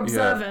 don't get me we're wrong.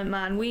 observant,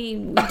 man. We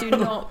do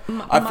not I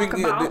muck think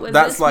about with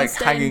that's this. like we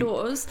stay hanging.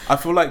 indoors. I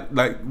feel like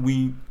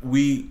we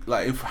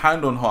like, if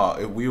hand on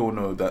heart, if we all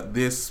know that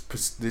this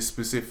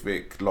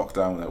specific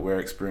lockdown that we're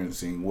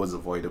experiencing was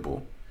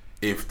avoidable,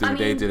 if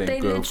they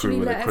didn't go through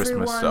with the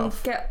Christmas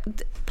stuff.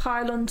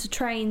 Pile onto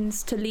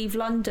trains to leave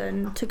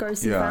London to go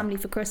see Yeah. family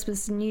for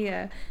Christmas and New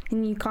Year,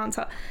 and you can't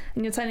tell,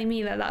 and you're telling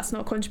me that that's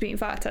not a contributing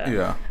factor.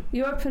 Yeah.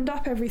 You opened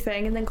up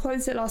everything and then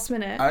closed it last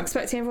minute, And-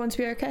 expecting everyone to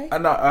be okay.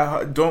 And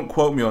I don't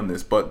quote me on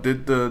this, but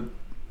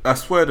I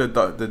swear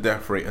the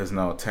death rate has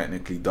now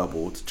technically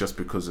doubled just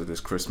because of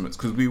this Christmas.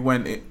 Because we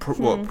went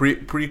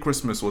pre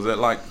Christmas, was it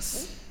like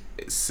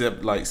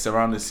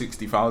around the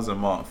 60,000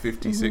 mark,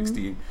 50,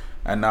 60,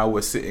 and now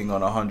we're sitting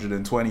on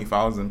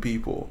 120,000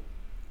 people.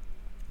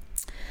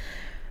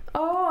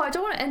 Oh, I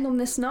don't want to end on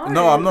this note.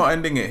 No, I'm not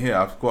ending it here.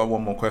 I've got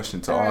one more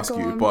question to Alright, ask go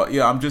you. on. But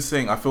yeah, I'm just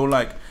saying, I feel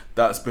like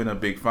that's been a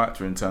big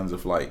factor in terms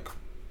of like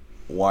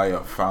why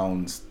I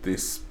found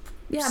this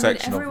Yeah, I mean,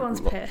 section everyone's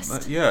of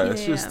pissed. Yeah,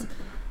 it's just,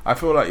 I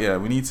feel like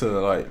we need to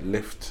like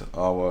lift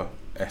our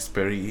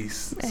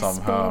esprits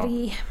somehow.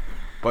 Esprit.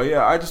 But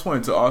yeah, I just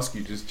wanted to ask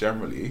you just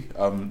generally.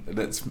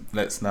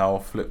 Let's now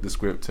flip the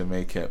script to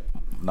make it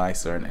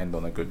nicer and end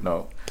on a good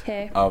note.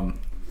 Okay.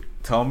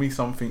 Tell me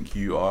something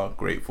you are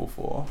grateful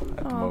for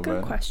at the moment.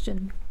 Good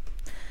question,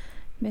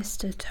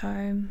 Mr.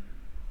 Tome.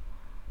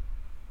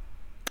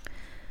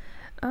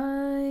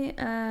 I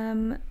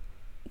am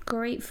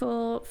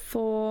grateful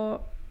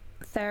for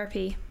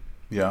therapy.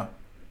 Yeah.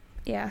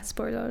 Yeah,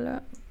 spoiler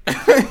alert.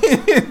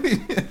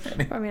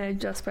 I mean, I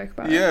just spoke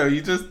about it. Yeah,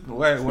 you just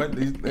wait.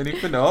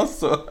 Anything else?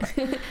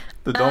 The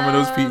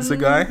Domino's pizza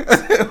guy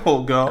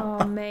or girl?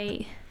 Oh,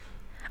 mate.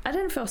 I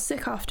didn't feel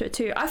sick after it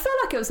too. I felt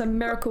like it was a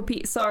miracle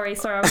pizza. Sorry.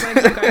 I'm going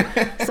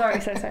to go.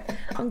 Sorry.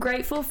 I'm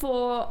grateful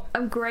for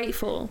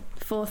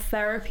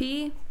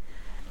therapy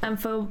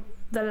and for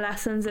the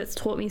lessons it's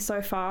taught me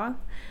so far.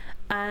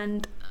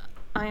 And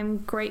I'm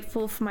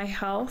grateful for my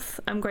health.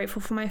 I'm grateful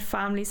for my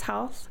family's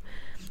health.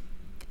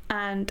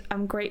 And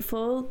I'm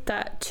grateful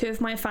that 2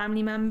 of my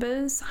family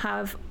members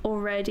have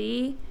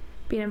already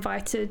been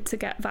invited to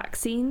get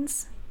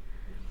vaccines.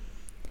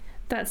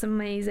 That's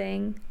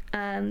amazing.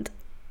 And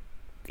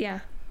yeah,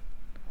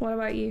 what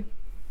about you?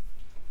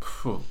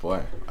 Oh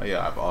boy,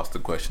 yeah, I've asked the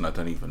question. I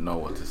don't even know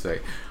what to say.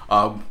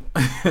 I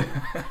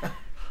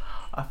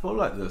feel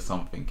like there's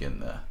something in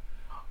there.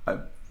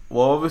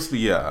 Well, obviously,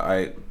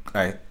 yeah,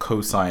 I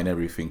co-sign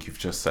everything you've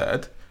just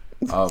said.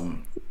 Oh,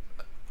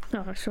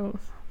 sure,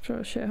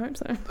 I hope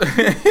so.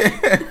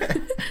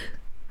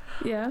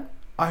 Yeah.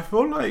 I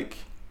feel like,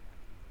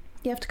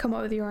 You have to come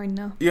up with your own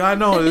now. yeah, I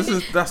know.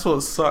 That's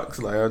what sucks.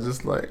 Like, I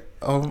just like,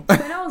 When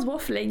I was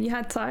waffling, you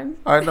had time.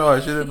 I know I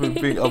should have been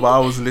thinking, but I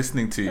was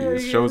listening to you. Oh,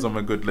 It yeah. shows I'm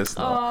a good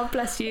listener. Oh,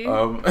 bless you.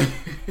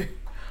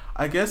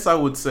 I guess I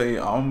would say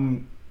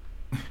I'm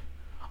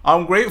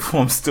grateful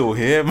I'm still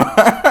here, man.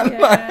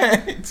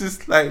 Yeah. Like,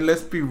 just like,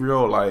 let's be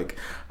real, like,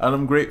 and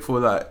I'm grateful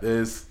that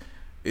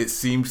it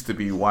seems to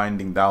be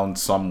winding down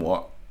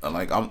somewhat. And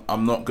like,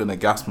 I'm not gonna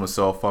gas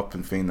myself up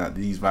and think that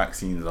these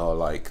vaccines are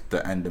like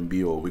the end and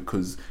be all,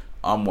 because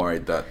I'm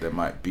worried that there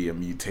might be a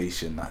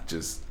mutation that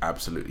just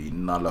absolutely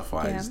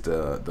nullifies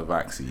the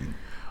vaccine.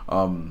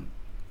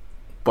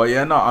 But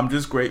yeah, no, I'm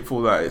just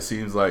grateful that it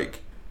seems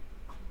like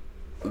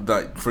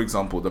that, for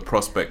example, the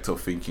prospect of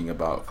thinking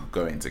about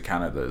going to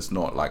Canada is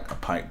not like a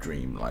pipe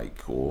dream,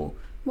 like, or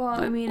Well,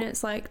 I mean,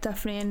 it's like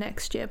definitely a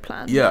next year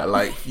plan. yeah,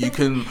 like you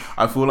can,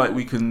 I feel like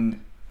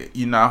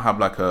you now have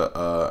like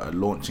a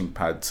launching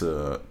pad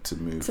to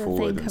move To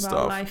forward think and about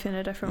stuff. life in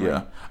a different Yeah.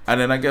 way.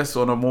 And then I guess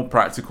on a more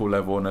practical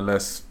level and a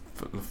less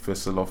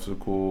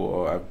physiological,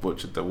 or I've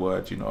butchered the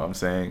word, you know what I'm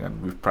saying,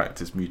 and we've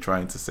practiced me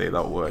trying to say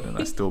that word and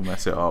I still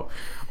mess it up.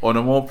 On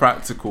a more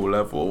practical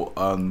level,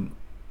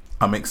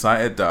 I'm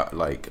excited that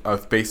like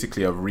I've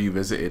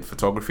revisited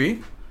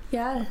photography.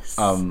 Yes.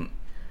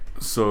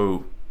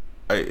 So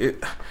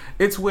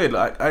it's weird.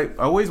 Like I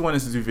always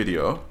wanted to do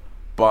video,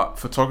 but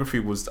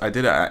photography I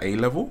did it at A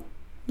level.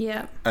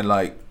 Yeah. And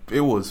like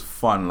it was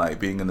fun, like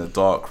being in a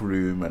dark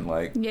room and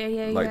like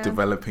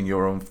developing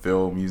your own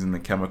film using the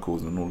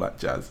chemicals and all that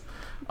jazz.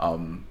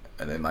 And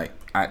then like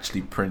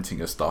actually printing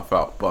your stuff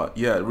out. But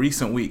yeah,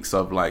 recent weeks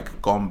I've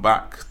like gone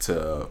back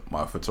to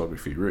my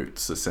photography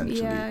roots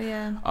essentially.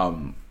 Yeah.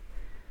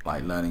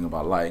 Like learning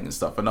about lighting and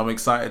stuff, and I'm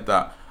excited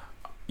that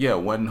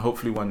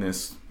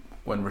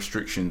when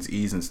restrictions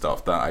ease and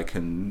stuff, that I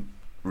can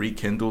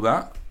rekindle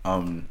that.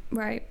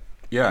 Right.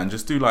 Yeah, and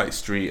just do like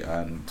street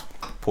and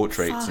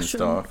portraits and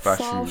stuff,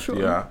 fashion. Fashion.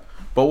 Yeah,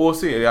 but we'll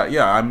see.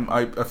 Yeah,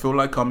 I feel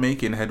like I'm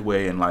making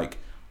headway, and like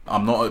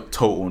I'm not a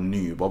total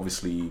noob,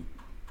 obviously.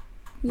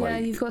 Yeah,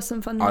 like, you've got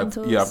some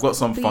fundamentals. I've got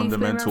some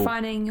fundamental. You've been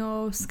refining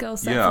your skill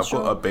set. Yeah, I've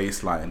got a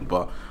baseline,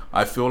 but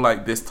I feel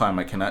like this time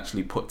I can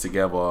actually put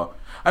together.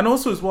 And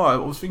also as well, I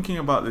was thinking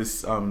about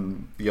this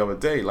the other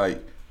day.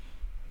 Like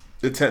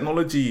the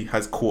technology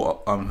has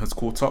caught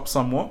up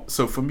somewhat.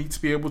 So for me to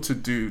be able to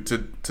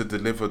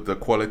deliver the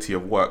quality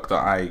of work that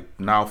I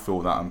now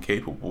feel that I'm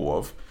capable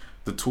of,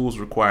 the tools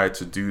required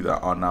to do that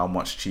are now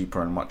much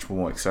cheaper and much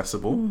more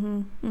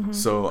accessible.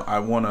 So I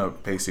want to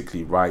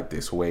basically ride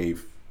this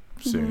wave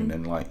soon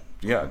and like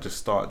just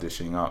start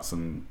dishing out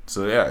some.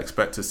 So yeah,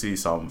 expect to see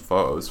some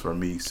photos from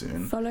me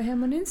soon. Follow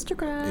him on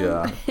Instagram.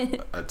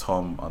 Yeah,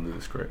 Tom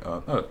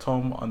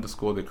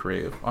 _ the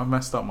creative. I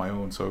messed up my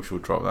own social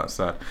drop. That's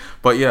sad.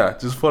 But yeah,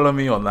 just follow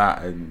me on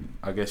that, and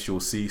I guess you'll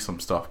see some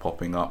stuff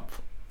popping up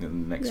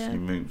in the next few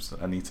moves.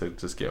 I need to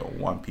just get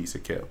one piece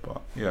of kit,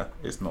 but yeah,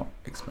 it's not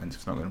expensive.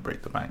 It's not going to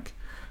break the bank.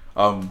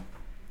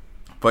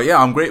 But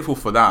yeah, I'm grateful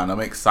for that, and I'm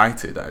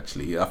excited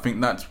actually. I think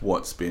that's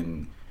what's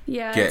been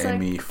getting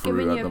me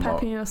through at the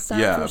moment.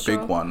 Yeah, a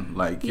big one.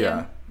 Like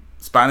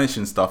Spanish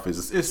and stuff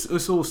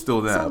it's all still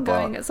there.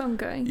 It's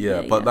ongoing.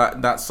 Yeah,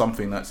 but that's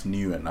something that's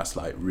new, and that's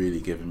like really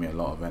giving me a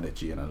lot of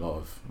energy and a lot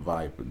of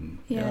vibe,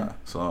 and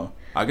so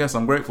I guess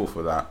I'm grateful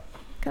for that.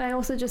 Can I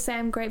also just say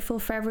I'm grateful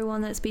for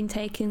everyone that's been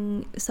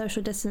taking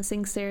social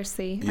distancing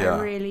seriously. Yeah.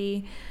 I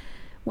really,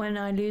 when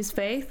I lose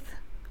faith,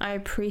 I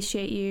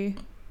appreciate you.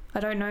 I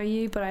don't know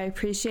you, but I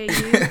appreciate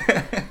you.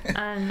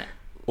 And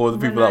or the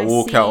people that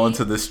walk out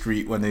onto the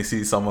street when they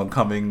see someone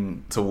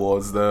coming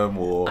towards them,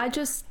 or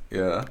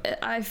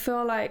I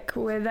feel like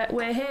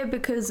we're here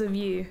because of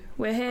you.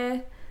 We're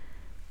here.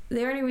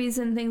 The only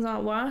reason things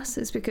aren't worse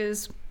is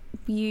because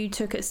you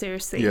took it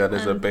seriously. Yeah,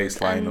 there's a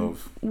baseline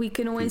of. We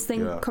can always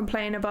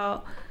complain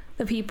about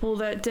the people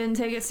that didn't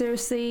take it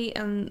seriously,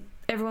 and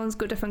everyone's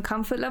got different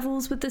comfort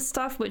levels with this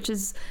stuff, which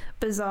is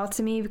bizarre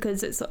to me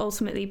because it's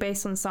ultimately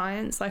based on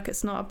science. Like,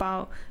 it's not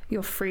about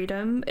your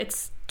freedom,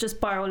 it's just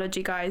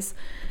biology, guys.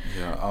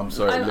 Yeah, I'm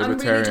sorry,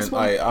 libertarian.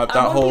 That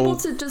whole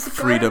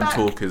freedom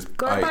talk is.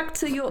 Go back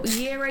to your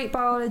year 8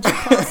 biology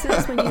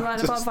classes when you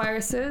learned about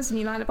viruses, and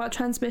you learned about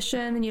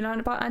transmission, and you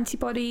learned about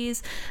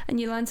antibodies, and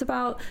you learned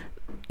about,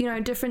 you know,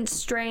 different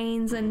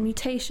strains and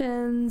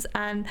mutations,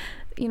 and,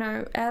 you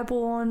know,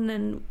 airborne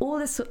and all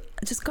this.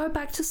 Just go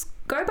back to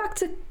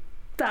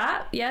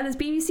that. Yeah, there's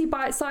BBC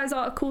bite-sized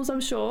articles,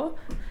 I'm sure,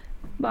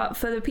 but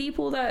for the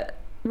people that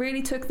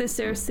really took this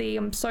seriously,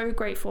 I'm so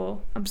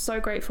grateful because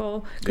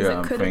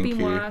it could have been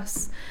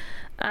worse.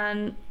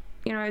 And,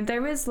 you know,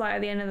 there is light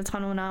at the end of the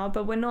tunnel now,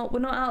 but we're not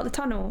out of the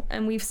tunnel,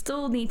 and we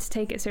still need to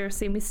take it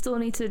seriously, and we still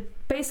need to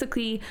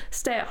basically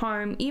stay at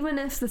home. Even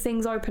if the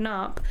things open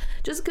up,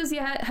 just because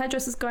your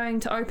hairdresser's going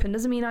to open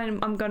doesn't mean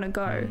I'm gonna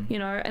go, you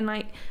know. And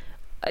like,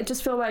 I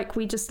just feel like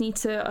we just need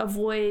to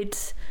avoid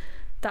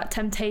that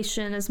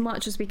temptation as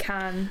much as we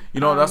can.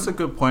 You know, that's a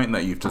good point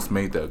that you've just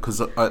made there,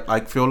 because I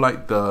feel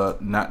like the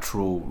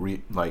natural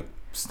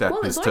step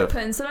is to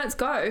open, so let's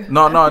go.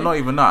 No, not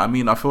even that. I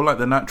mean, I feel like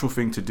the natural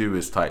thing to do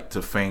is like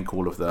to thank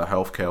all of the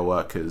healthcare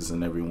workers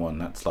and everyone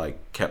that's like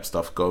kept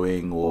stuff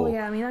going. Or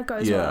I mean, that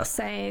goes without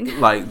saying.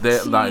 Like they're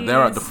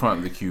at the front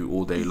of the queue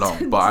all day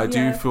long. But I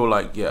do feel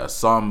like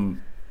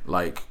some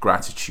like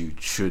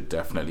gratitude should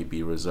definitely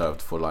be reserved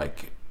for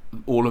like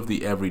all of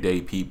the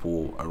everyday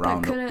people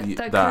around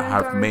that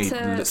have made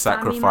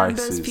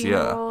sacrifices.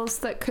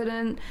 That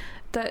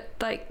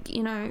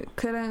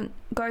couldn't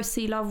go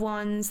see loved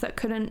ones, that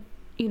couldn't,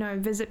 you know,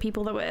 visit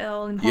people that were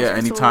ill in hospital.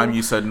 Anytime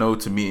you said no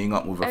to meeting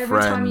up with a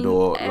friend,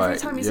 every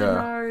time you said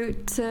no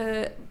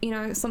to, you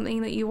know,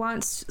 something that you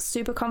weren't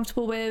super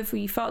comfortable with, or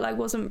you felt like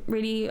wasn't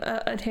really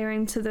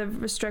adhering to the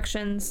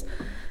restrictions,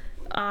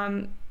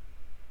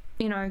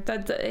 you know,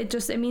 that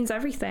it means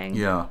everything.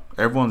 Yeah,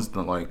 everyone's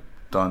like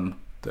done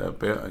their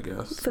bit, I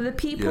guess. For the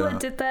people that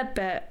did their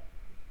bit,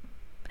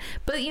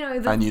 but you know,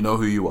 and you know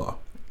who you are.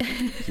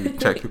 You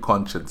check your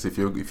conscience. If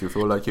you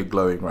feel like you're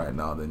glowing right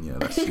now, then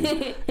that's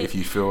you. If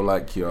you feel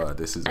like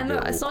this is a bit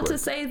awkward, it's not to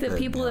say that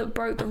people that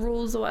broke the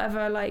rules or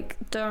whatever, like,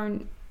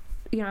 don't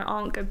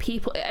aren't good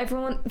people.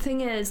 Everyone,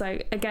 thing is,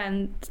 like,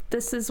 again,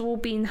 this is all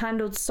being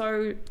handled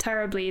so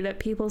terribly that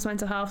people's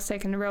mental health's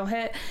taken a real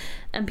hit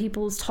and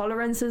people's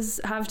tolerances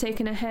have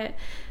taken a hit.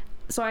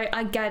 So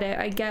I get it.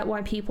 I get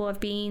why people have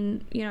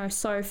been,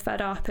 so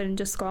fed up and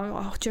just going,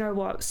 oh, do you know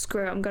what?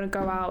 Screw it. I'm going to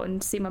go out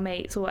and see my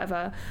mates or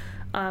whatever.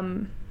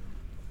 And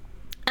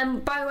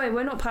by the way,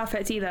 we're not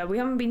perfect either. We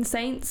haven't been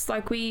saints.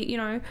 Like,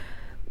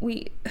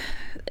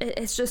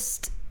 it's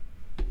just,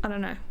 I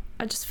don't know.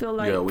 I just feel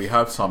like... Yeah, we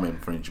have some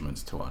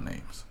infringements to our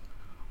names.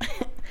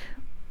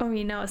 I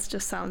mean, now it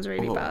just sounds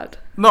really bad.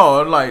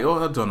 No, like,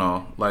 I don't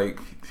know. Like,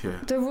 yeah.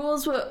 The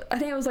rules were... I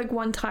think it was like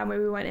one time where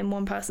we went in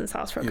one person's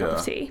house for a cup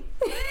of tea.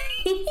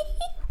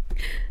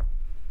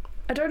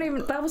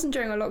 That wasn't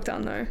during a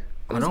lockdown, though.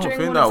 I don't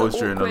think that was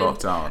during a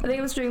lockdown. I think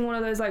it was during one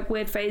of those, like,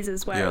 weird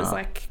phases where it was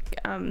like...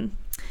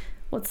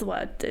 what's the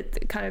word?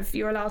 It kind of...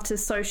 You're allowed to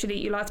socially...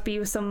 You're allowed to be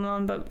with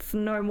someone, but for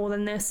no more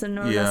than this and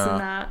no less than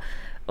that.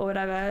 Or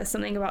whatever,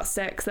 something about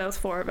 6. There was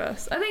 4 of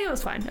us. I think it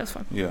was fine.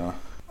 Yeah.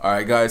 All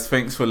right, guys.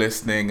 Thanks for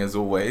listening. As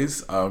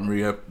always,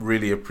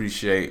 really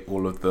appreciate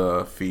all of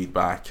the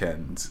feedback,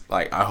 and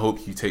like, I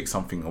hope you take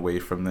something away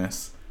from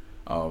this.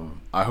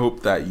 I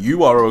hope that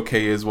you are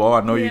okay as well.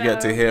 I know you get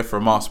to hear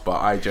from us,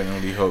 but I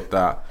genuinely hope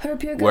that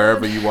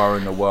wherever you are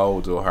in the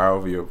world, or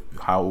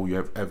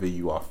however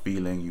you are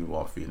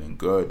feeling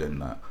good,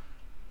 and that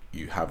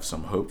you have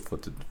some hope for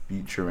the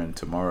future and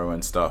tomorrow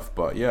and stuff.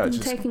 But yeah,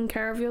 just taking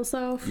care of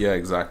yourself. Yeah,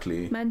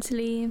 exactly.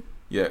 Mentally.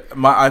 Yeah,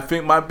 I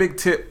think my big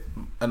tip,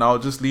 and I'll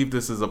just leave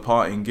this as a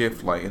parting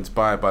gift, like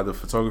inspired by the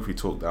photography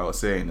talk that I was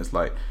saying, is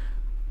like,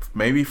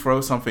 maybe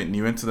throw something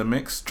new into the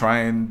mix. Try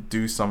and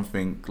do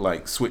something,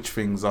 like switch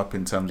things up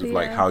in terms of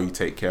like how you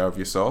take care of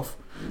yourself.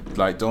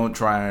 Like, don't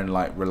try and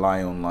like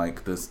rely on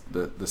like the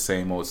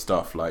same old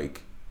stuff.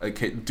 Like,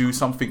 okay, do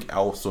something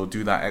else, or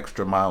do that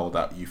extra mile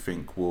that you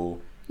think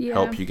will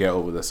help you get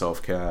over the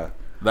self-care.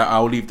 That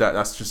I'll leave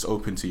that's just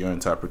open to your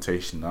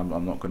interpretation. I'm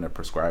not going to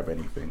prescribe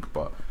anything,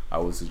 but I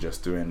was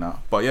just doing that.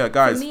 But yeah,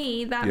 guys, for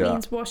me that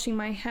means washing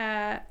my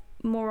hair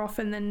more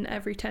often than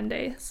every 10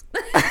 days.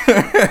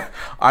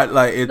 I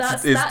like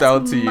it's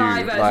down to you.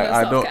 Like,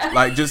 I don't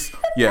like, just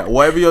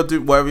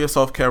whatever your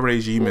self-care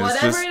regime is,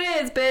 whatever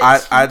it is,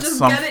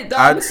 bitch,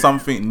 add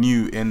something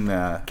new in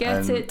there.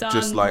 Get it done.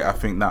 Just like, I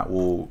think that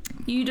will...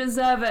 You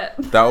deserve it.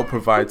 That will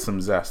provide some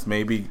zest.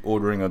 Maybe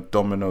ordering a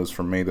Domino's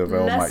from Maida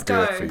Vale might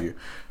do it for you.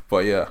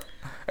 But yeah.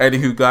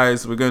 Anywho,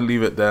 guys, we're going to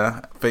leave it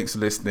there. Thanks for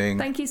listening.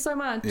 Thank you so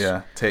much.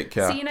 Yeah, take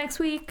care. See you next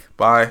week.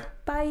 Bye.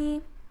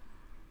 Bye.